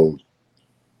 So,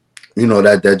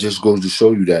 that just goes to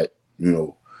show you that,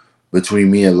 between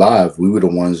me and Live, we were the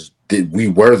ones we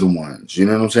were the ones. You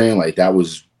know what I'm saying? Like that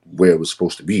was where it was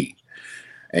supposed to be.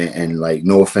 And like,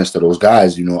 no offense to those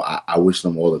guys, I wish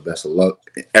them all the best of luck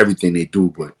in everything they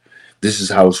do, but this is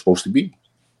how it's supposed to be.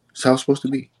 It's how it's supposed to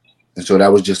be. And so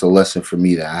that was just a lesson for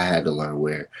me that I had to learn,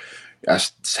 where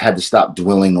had to stop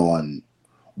dwelling on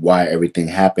why everything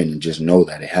happened and just know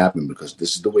that it happened because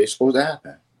this is the way it's supposed to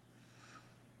happen.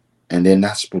 And they're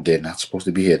not supposed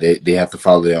to be here. They have to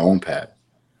follow their own path.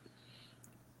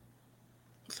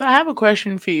 So I have a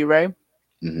question for you, right?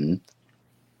 Hmm.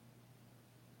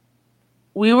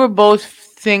 We were both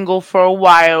single for a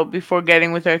while before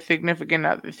getting with our significant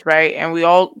others, right? And we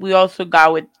also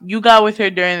got with you got with her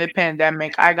during the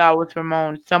pandemic. I got with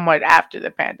Ramon somewhat after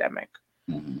the pandemic,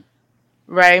 Hmm.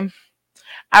 right?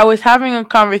 I was having a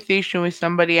conversation with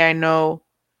somebody I know,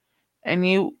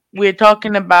 and we're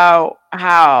talking about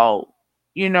how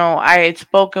I had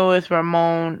spoken with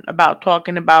Ramon about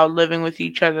talking about living with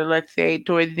each other, let's say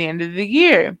towards the end of the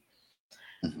year.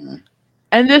 Hmm.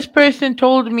 And this person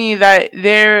told me that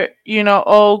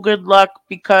oh, good luck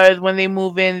because when they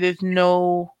move in, there's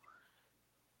no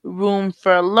room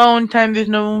for alone time, there's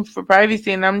no room for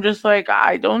privacy. And I'm just like,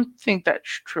 I don't think that's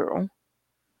true.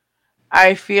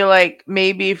 I feel like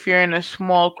maybe if you're in a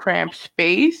small, cramped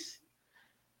space,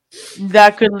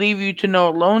 that could leave you to no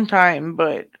alone time.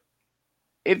 But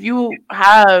if you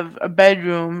have a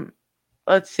bedroom,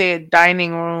 let's say a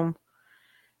dining room,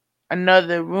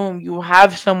 another room, you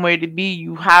have somewhere to be,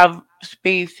 you have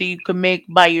space so you can make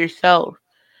by yourself.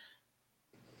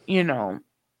 you know,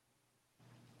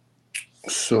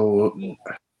 So y-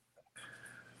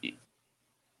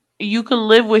 you could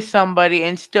live with somebody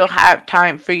and still have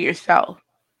time for yourself.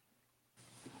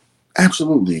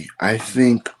 absolutely, I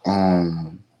think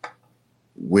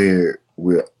we're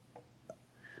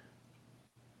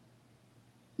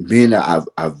being that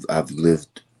I've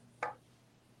lived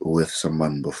with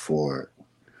someone before.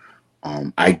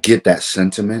 I get that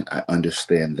sentiment. I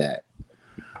understand that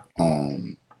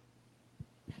um,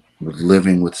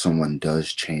 living with someone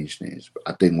does change things.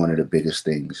 I think one of the biggest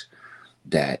things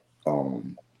that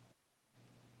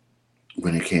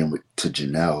when it came to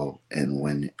Janelle and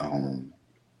when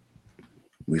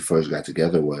we first got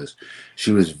together was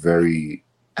she was very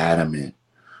adamant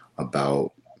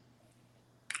about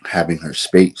having her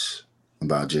space,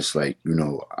 about just like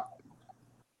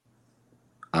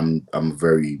I'm a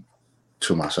very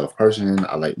to myself person.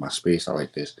 I like my space. I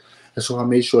like this, and so I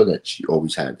made sure that she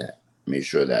always had that. Made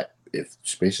sure that if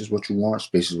space is what you want,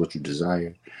 space is what you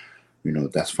desire,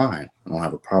 that's fine. I don't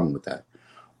have a problem with that.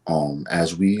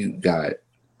 As we got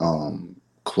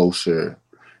closer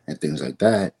and things like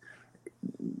that,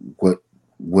 what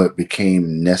what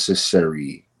became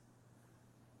necessary,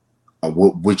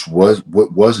 what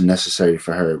was necessary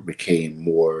for her became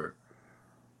more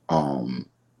um,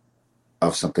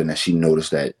 of something that she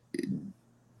noticed that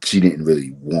she didn't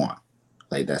really want.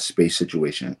 Like that space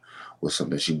situation was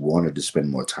something she wanted to spend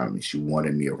more time with. She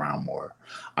wanted me around more.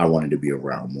 I wanted to be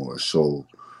around more. So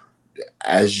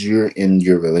as you're in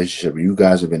your relationship, you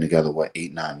guys have been together what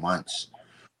 8 9 months.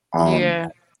 Um, Yeah.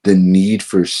 the need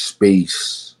for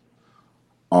space,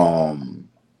 um,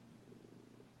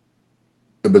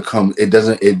 it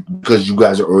doesn't it because you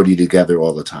guys are already together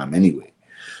all the time anyway.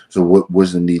 So what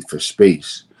was the need for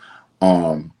space?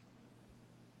 Um,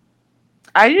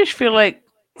 I just feel like,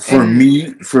 for and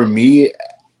me, from the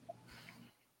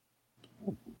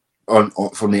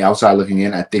outside looking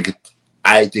in, I think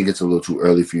it's a little too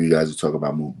early for you guys to talk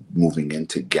about moving in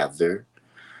together.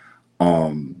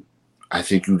 Um, I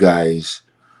think you guys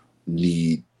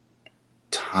need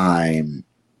time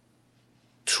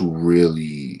to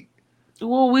really.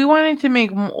 well, we wanted to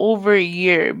make over a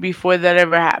year before that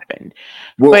ever happened.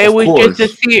 Well, But it of was just a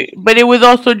course, theory. But it was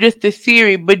also just a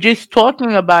theory. But just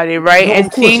talking about it, right? no, And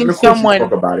and seeing of course you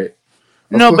talk someone, about it.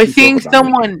 Of no, course but you talk seeing about it.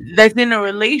 someone that's in a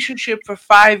relationship for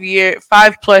 5 years,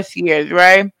 5 plus years,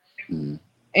 right? Mm.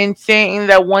 And saying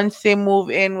that once they move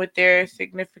in with their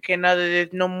significant other,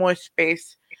 there's no more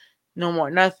space, no more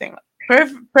nothing.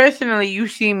 Personally, you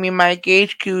see me, my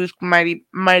gauge cues mighty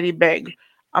big.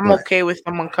 I'm Right, okay with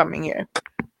someone coming here.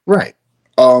 right.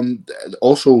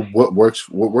 Also, what works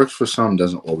for some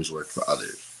doesn't always work for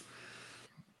others.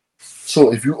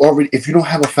 So if you don't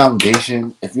have a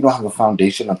foundation, if you don't have a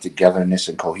foundation of togetherness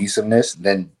and cohesiveness,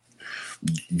 then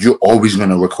you're always going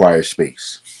to require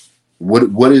space.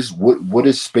 What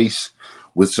is space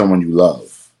with someone you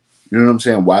love? You know what I'm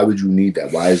saying? Why would you need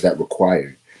that? Why is that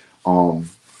required? Um,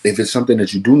 if it's something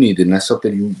that you do need, then that's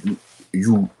something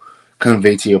you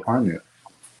convey to your partner.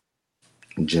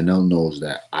 Janelle knows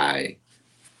that I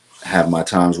have my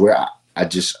times where I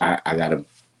gotta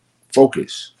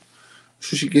focus.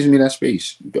 So she gives me that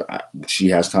space. She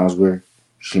has times where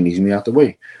she needs me out the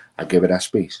way. I give her that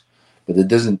space. But it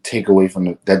doesn't take away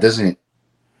from that doesn't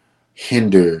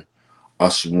hinder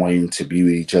us wanting to be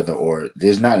with each other, or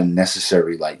there's not a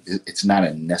necessary it's not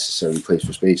a necessary place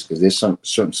for space, because there's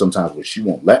sometimes where she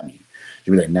won't let me.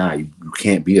 She'll be like, nah, you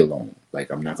can't be alone. Like,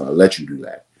 I'm not gonna let you do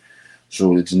that.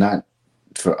 So it's not,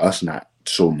 for us, not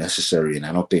so necessary. And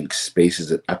I don't think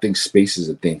I think space is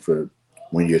a thing for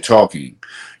when you're talking.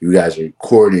 You guys are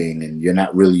courting and you're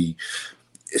not really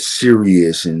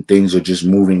serious, and things are just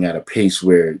moving at a pace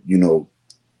where,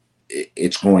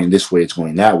 it's going this way, it's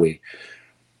going that way.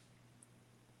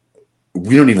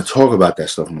 We don't even talk about that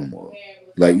stuff no more.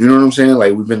 Like, you know what I'm saying?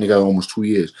 Like, we've been together almost 2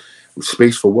 years.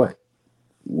 Space for what?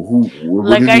 What do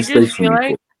Like you I need just space from feel me for?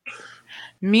 like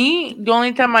me, the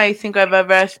only time I think I've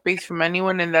ever asked space from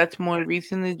anyone, and that's more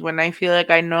recently, is when I feel like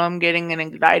I know I'm getting an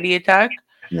anxiety attack.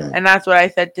 Yeah. And that's what I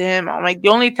said to him. I'm like, the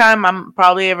only time I'm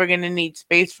probably ever going to need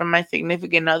space from my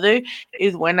significant other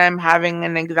is when I'm having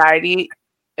an anxiety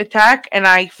attack and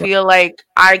I feel like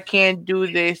I can't do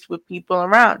this with people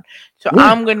around. So Right.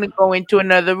 I'm going to go into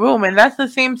another room. And that's the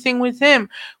same thing with him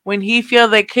when he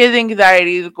feels like his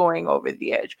anxiety is going over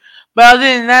the edge. But other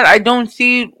than that, I don't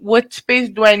see what space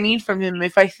do I need from him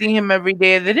if I see him every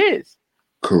day as it is.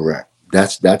 Correct.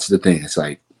 That's the thing. It's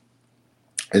like,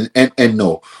 and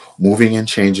no, moving in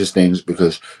changes things,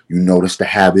 because you notice the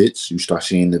habits, you start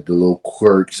seeing the little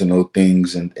quirks and little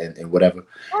things, and whatever,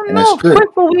 Oh and no, that's of good. course,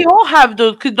 but we all have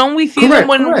those. Cause don't we see them Correct,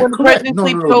 when correct, the correct. person No,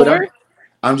 no, sleeps no. But over?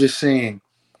 I'm just saying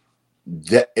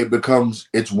that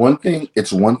it's one thing.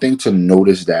 It's one thing to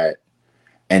notice that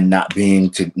and not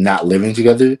living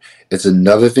together. It's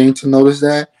another thing to notice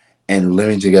that and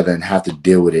living together and have to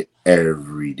deal with it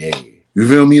every day. You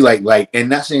feel me? And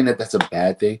not saying that that's a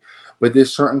bad thing, but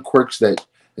there's certain quirks that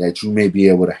you may be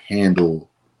able to handle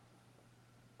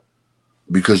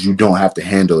because you don't have to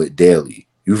handle it daily.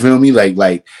 You feel me?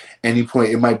 Like any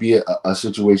point, it might be a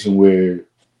situation where,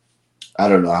 I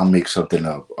don't know. I'll make something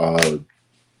up.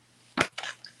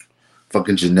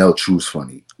 Fucking Janelle chews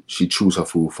funny. She chews her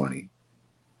food funny,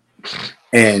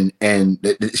 and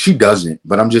she doesn't.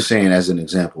 But I'm just saying, as an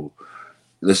example,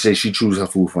 let's say she chews her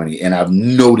food funny, and I've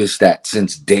noticed that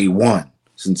since day one.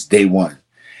 Since day one.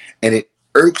 And it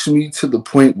irks me to the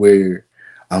point where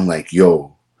I'm like,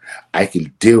 yo, I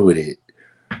can deal with it.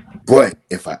 But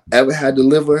if I ever had to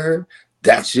live with her,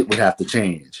 that shit would have to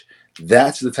change.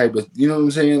 That's the type of, you know what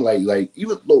I'm saying? Like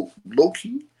even low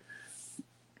key,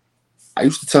 I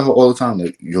used to tell her all the time,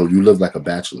 like, yo, you live like a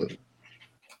bachelor.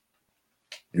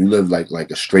 You live like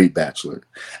a straight bachelor.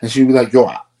 And she'd be like,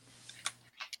 yo,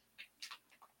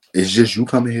 it's just you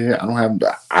coming here.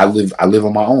 I live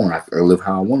on my own. I live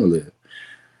how I want to live.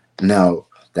 Now,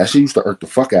 that shit used to irk the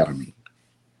fuck out of me.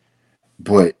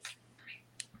 But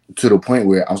to the point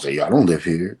where I was like, yo, I don't live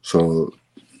here. So,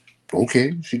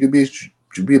 okay, she could be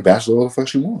a bachelor all the fuck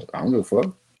she wants. I don't give a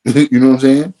fuck. You know what I'm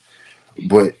saying?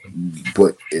 But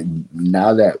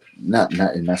now that not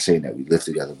saying that we live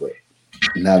together, but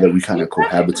now that we kind You of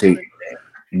kind of do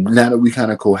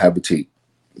cohabitate,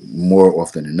 more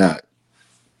often than not,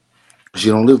 She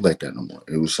don't live like that no more.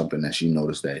 It was something that she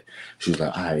noticed that she was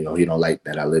like, "Ah, yo, he don't like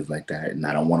that I live like that, and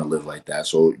I don't want to live like that."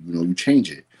 So you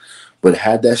change it. But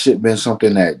had that shit been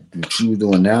something that she was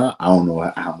doing now, I don't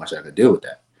know how much I could deal with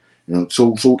that.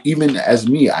 So even as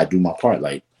me, I do my part.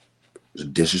 Like, the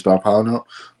dishes start piling up,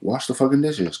 wash the fucking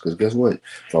dishes. Because guess what?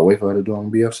 If I wait for her to do, I'm gonna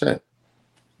be upset.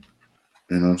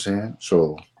 You know what I'm saying?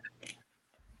 So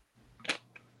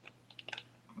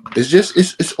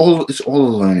it's all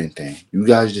a learning thing. You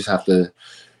guys just have to.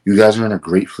 You guys are in a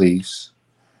great place.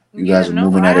 You Yeah, guys are no,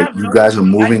 moving I at a. have You no. guys are I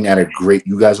moving at a great.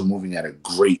 You guys are moving at a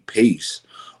great pace.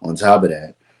 On top of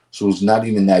that, so it's not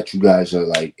even that you guys are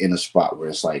like in a spot where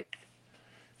it's like,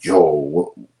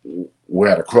 yo, we're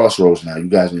at a crossroads now. You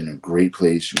guys are in a great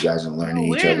place. You guys are no, learning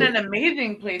each we're in other. an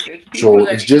amazing place. There's people So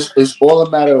that it's all a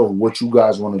matter of what you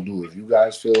guys want to do. If you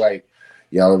guys feel like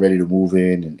y'all are ready to move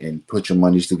in and put your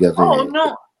monies together Oh and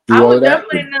no, do I all of would that,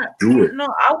 definitely then not. do it. No,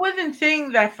 I wasn't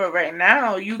saying that for right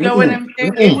now. You get what Mm-mm, I'm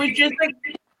saying? It mm-mm. was just like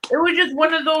it was just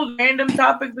one of those random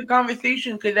topics of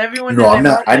conversation because everyone No, in I'm their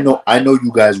not. mouth. I know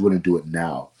you guys wouldn't do it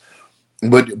now,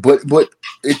 but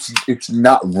it's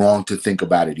not wrong to think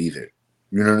about it either.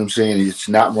 You know what I'm saying? It's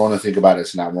not wrong to think about it.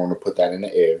 It's not wrong to put that in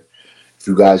the air. If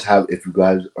you guys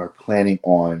are planning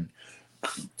on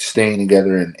staying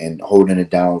together and holding it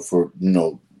down for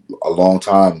a long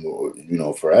time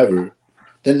or forever,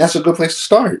 then that's a good place to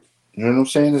start. You know what I'm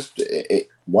saying?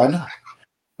 Why not?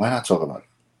 Why not talk about it?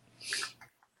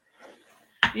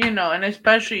 And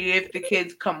especially if the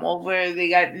kids come over,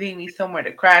 they need somewhere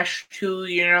to crash to.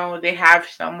 They have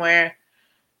somewhere.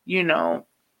 You know,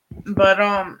 but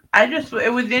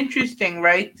it was interesting,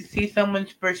 right, to see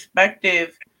someone's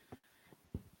perspective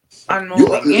on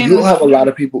moving You'll in. have a lot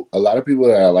of people. A lot of people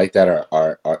that are like that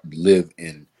are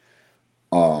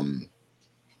um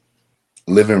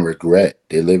live in regret.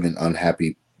 They live in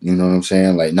unhappy. You know what I'm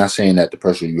saying? Like, not saying that the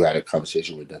person you had a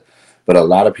conversation with them, but a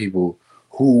lot of people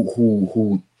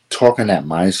who talk in that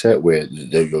mindset where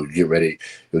you'll get rid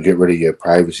of your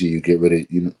privacy, you get rid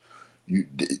of you.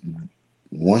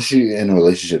 Once you're in a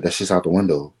relationship, that's just out the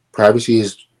window. Privacy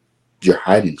is you're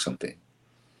hiding something.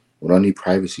 What do I need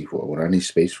privacy for? What do I need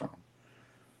space from?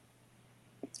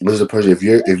 What is the person? If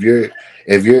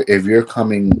you're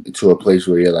coming to a place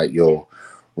where you're like, yo,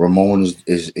 Ramon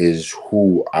is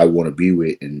who I want to be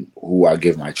with and who I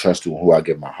give my trust to and who I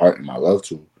give my heart and my love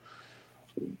to.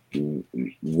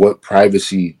 What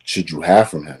privacy should you have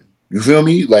from him? You feel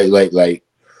me? Like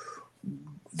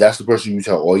that's the person you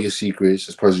tell all your secrets.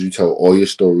 That's the person you tell all your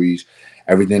stories,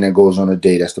 everything that goes on a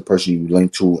day. That's the person you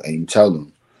link to and you tell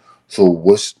them. So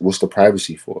what's the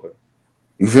privacy for?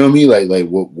 You feel me? Like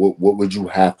what would you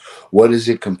have? What is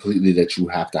it completely that you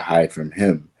have to hide from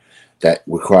him that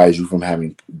requires you from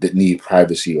having that need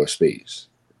privacy or space?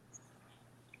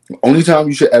 The only time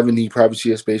you should ever need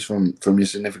privacy or space from your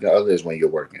significant other is when you're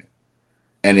working.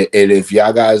 And if you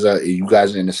guys are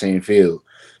in the same field,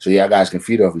 so y'all guys can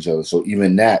feed off each other. So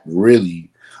even that really,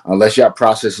 unless y'all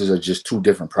processes are just two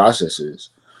different processes,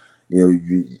 what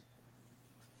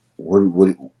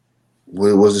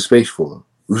what was the space for?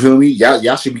 You feel me?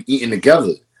 Y'all should be eating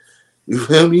together. You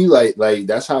feel me? Like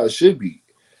that's how it should be.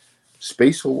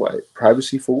 Space for what?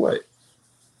 Privacy for what?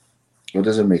 It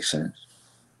doesn't make sense.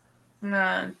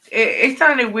 Nah, it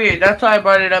sounded weird. That's why I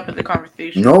brought it up in the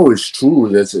conversation. No, it's true.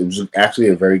 It was actually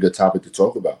a very good topic to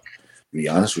talk about. To be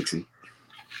honest with you.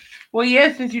 Well,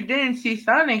 yeah, since you didn't see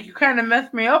Sonic, you kind of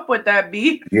messed me up with that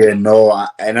beat. Yeah, no,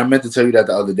 and I meant to tell you that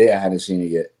the other day. I hadn't seen it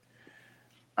yet.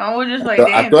 I was just like,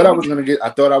 I damn. thought I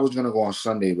was gonna go on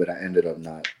Sunday, but I ended up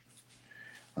not.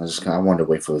 I wanted to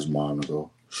wait for his mom to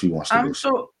go. She wants to go. I'm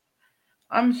so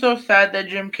I'm so sad that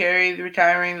Jim Carrey is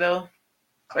retiring though.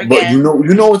 But Again. you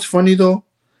know what's funny though?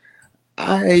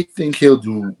 I think he'll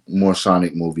do more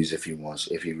Sonic movies if he wants,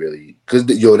 if he really, because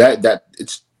that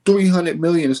it's 300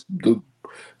 million. It's the To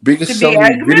biggest be selling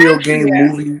Eggman? video game Yeah.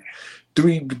 movie,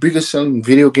 the biggest selling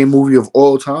video game movie of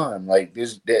all time. Like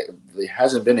there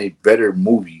hasn't been a better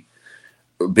movie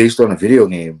based on a video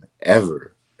game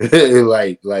ever.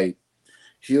 like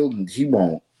he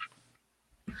won't,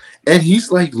 and he's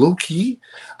like low key.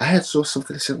 I had saw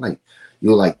something that said like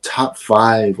like top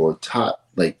 5 or top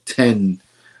like 10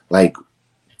 like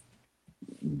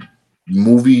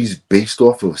movies based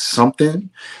off of something.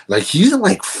 Like he's in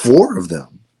like 4 of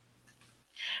them.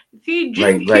 See,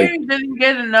 Jim Like Carrey doesn't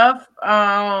get enough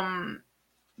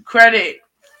credit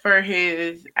for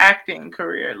his acting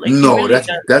career. Like he no, really does.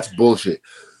 that's bullshit.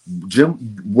 Jim,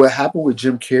 what happened with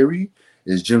Jim Carrey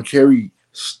is Jim Carrey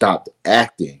stopped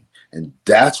acting, and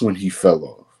that's when he fell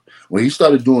off. When he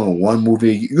started doing one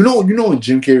movie, you know when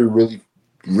Jim Carrey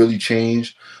really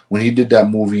changed when he did that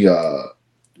movie.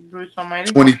 Bruce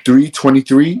Almighty.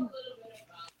 23.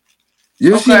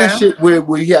 You ever seen that Okay. shit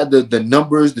where he had the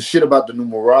numbers, the shit about the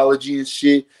numerology and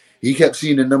shit? He kept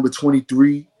seeing the number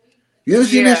 23. You ever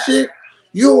seen that Yeah. shit? I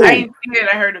Yo, ain't seen it.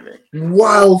 I heard of it.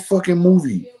 wild fucking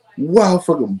movie. Wild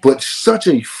fucking, but such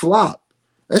a flop.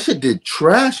 That shit did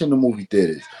trash in the movie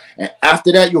theaters. And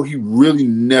after that, yo, he really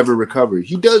never recovered.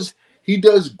 He does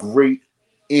great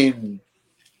in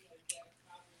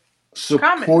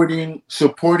supporting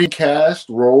cast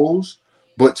roles,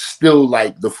 but still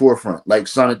like the forefront, like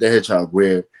Sonic the Hedgehog,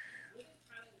 where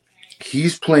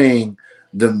he's playing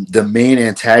the main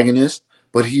antagonist,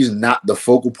 but he's not the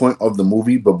focal point of the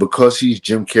movie. But because he's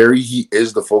Jim Carrey, he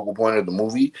is the focal point of the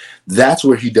movie. That's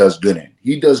where he does good in.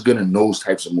 He does good in those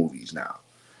types of movies now,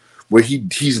 where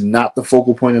he's not the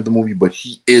focal point of the movie, but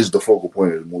he is the focal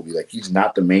point of the movie. Like he's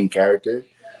not the main character,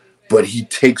 but he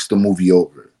takes the movie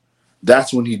over.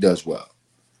 That's when he does well.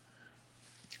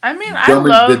 I mean, I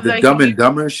love the Dumb and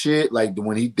Dumber shit. Like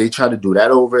when they tried to do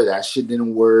that over, that shit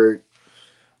didn't work.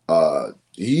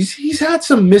 He's had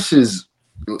some misses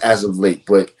as of late,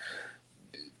 but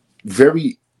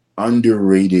very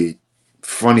underrated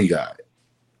funny guy.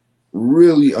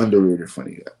 Really underrated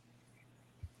funny guy.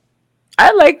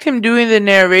 I liked him doing the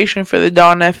narration for the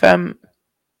Dawn FM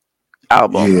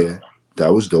album. Yeah,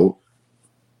 that was dope.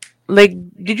 Like,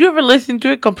 did you ever listen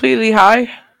to it completely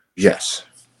high? Yes.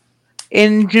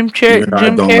 In Jim Even though I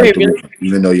don't Carrey, like the Weeknd.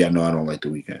 Even though y'all know I don't like the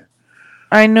Weeknd.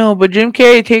 I know, but Jim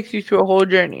Carrey takes you through a whole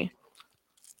journey.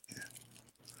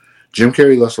 Jim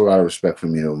Carrey lost a lot of respect for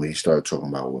me though when he started talking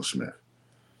about Will Smith.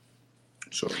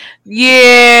 So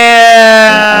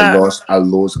yeah, I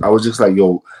lost. I was just like,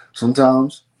 yo,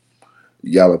 sometimes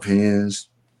y'all opinions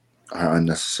are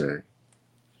unnecessary.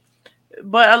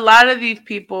 But a lot of these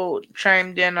people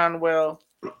chimed in on Will.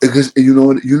 Because you know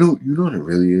what it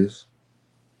really is.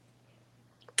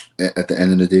 At the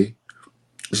end of the day,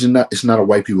 it's not a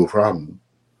white people problem.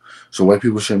 So white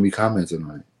people shouldn't be commenting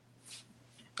on it.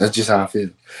 That's just how I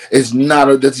feel.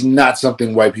 That's not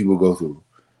something white people go through.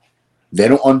 They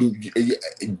don't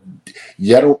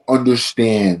don't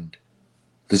understand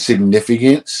the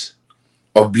significance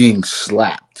of being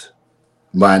slapped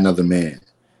by another man.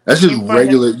 That's just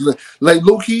regular. Like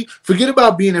low key, forget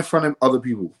about being in front of other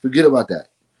people. Forget about that.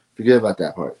 Forget about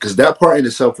that part. Because that part in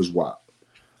itself is wild.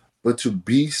 But to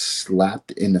be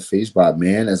slapped in the face by a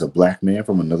man as a black man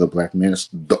from another black man, is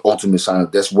the ultimate sign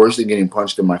of that's worse than getting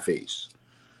punched in my face.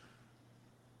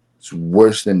 It's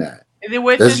worse than that. Is it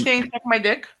worse than saying suck my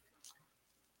dick?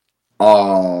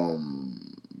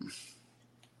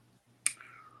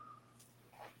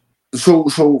 So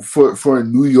for a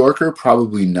New Yorker,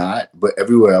 probably not, but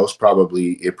everywhere else, it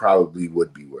probably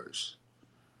would be worse.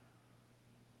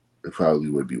 It probably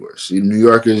would be worse. In New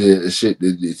Yorkers,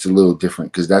 it's a little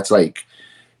different because that's like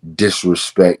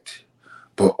disrespect,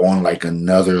 but on like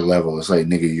another level. It's like,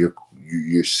 nigga,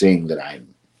 you're saying that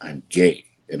I'm gay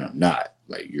and I'm not.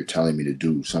 Like you're telling me to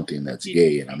do something that's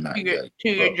gay and I'm not. To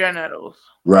your genitals.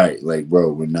 Right, like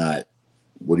bro, we're not.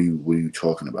 What are you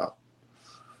talking about?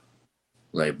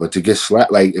 Like, but to get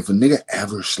slapped, like if a nigga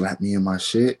ever slapped me in my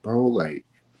shit, bro, like,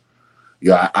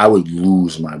 I would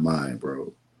lose my mind,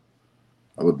 bro.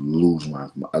 I would lose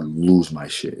my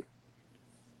shit.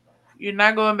 You're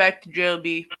not going back to jail,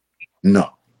 B.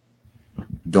 No.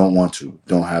 Don't want to.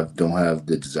 Don't have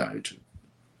the desire to.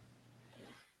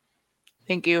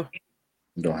 Thank you.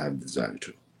 Don't have the desire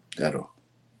to. At all.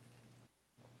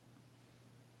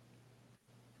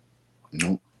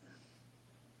 Nope.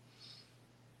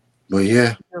 But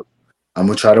yeah. I'm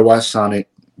gonna try to watch Sonic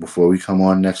before we come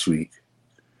on next week.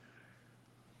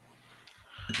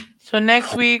 So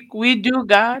next week we do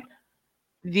got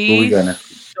we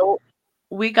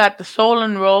got the Soul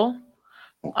and Roll.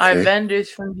 Okay. Our vendors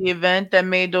from the event that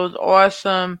made those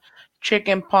awesome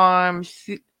chicken parm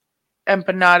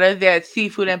empanadas. They had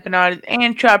seafood empanadas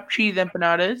and chopped cheese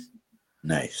empanadas.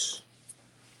 Nice.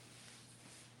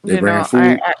 They bring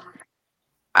food.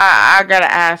 I gotta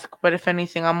ask, but if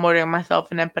anything, I'm ordering myself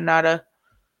an empanada.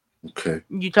 Okay.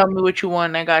 You tell me what you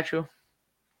want, I got you.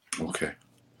 Okay.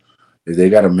 If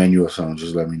they got a menu or something,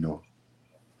 just let me know.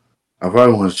 I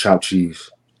probably want chopped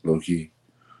cheese, low key.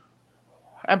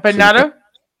 Empanada?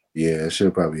 Yeah, that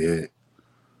should probably hit.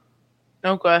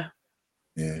 Okay.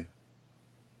 Yeah.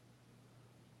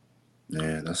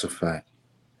 Yeah, that's a fact.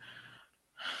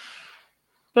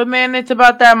 But man, it's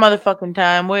about that motherfucking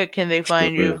time. Where can they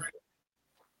find you?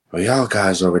 Well, y'all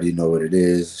guys already know what it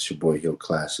is. It's your boy Hill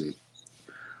Classic.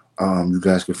 You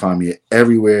guys can find me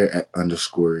everywhere at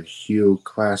 _Heel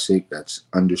Classic. That's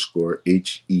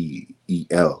 _HEEL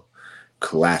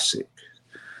Classic.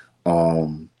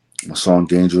 My song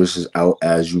Dangerous is out,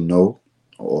 as you know,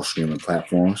 all streaming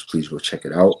platforms. Please go check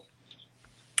it out.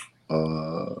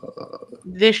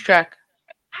 This track.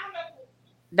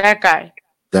 That guy.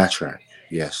 That track,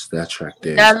 yes, that track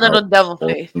there is That little out devil all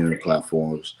face. streaming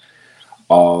platforms.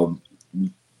 Um,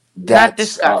 Not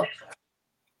this that's guy.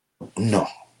 no,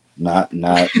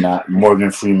 not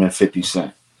Morgan Freeman, 50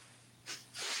 Cent.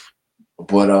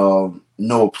 But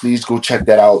no, please go check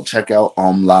that out. Check out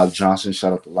Live Johnson.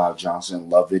 Shout out to Live Johnson.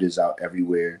 Love It is out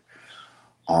everywhere.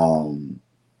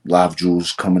 Live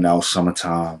Jewels coming out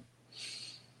summertime.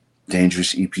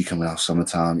 Dangerous EP coming out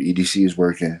summertime. EDC is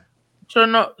working. So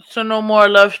no more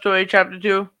Love Story Chapter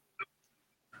 2.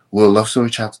 Well, Love Story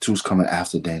Chapter 2 is coming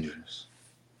after Dangerous.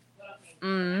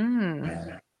 Mm.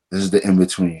 Yeah. This is the in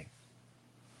between.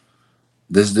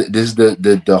 This is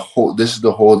the whole. This is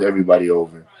the hold everybody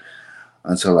over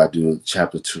until I do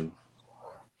Chapter 2.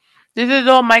 This is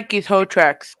all Mikey's whole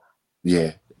tracks.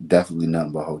 Yeah, definitely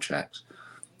nothing but whole tracks.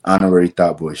 Honorary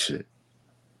Thought Boy shit.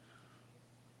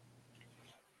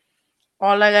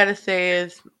 All I gotta say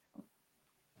is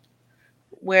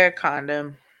wear a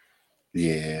condom.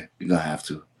 Yeah, you're gonna have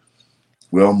to.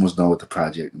 We're almost done with the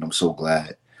project, and I'm so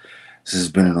glad. This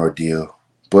has been an ordeal,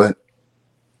 but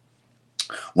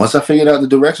once I figured out the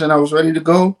direction I was ready to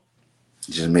go,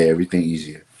 it just made everything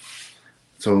easier.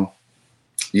 So,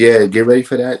 yeah, get ready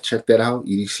for that. Check that out.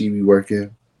 EDC we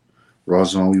working.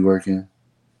 Rawrrzone we working.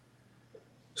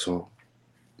 So,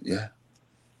 yeah.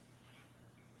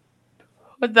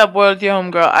 What's up, world? Your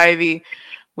homegirl Ivy.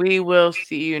 We will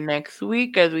see you next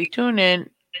week as we tune in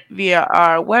via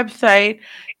our website,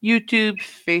 YouTube,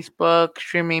 Facebook,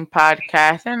 streaming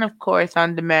podcast, and of course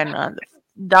on demand on the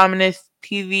Dominus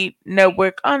TV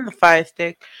network on the Fire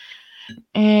Stick.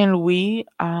 And we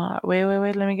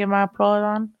wait, let me get my applause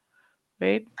on.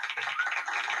 Wait.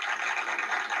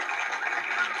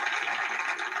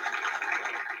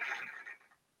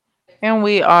 And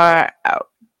we are out.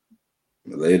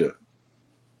 Later.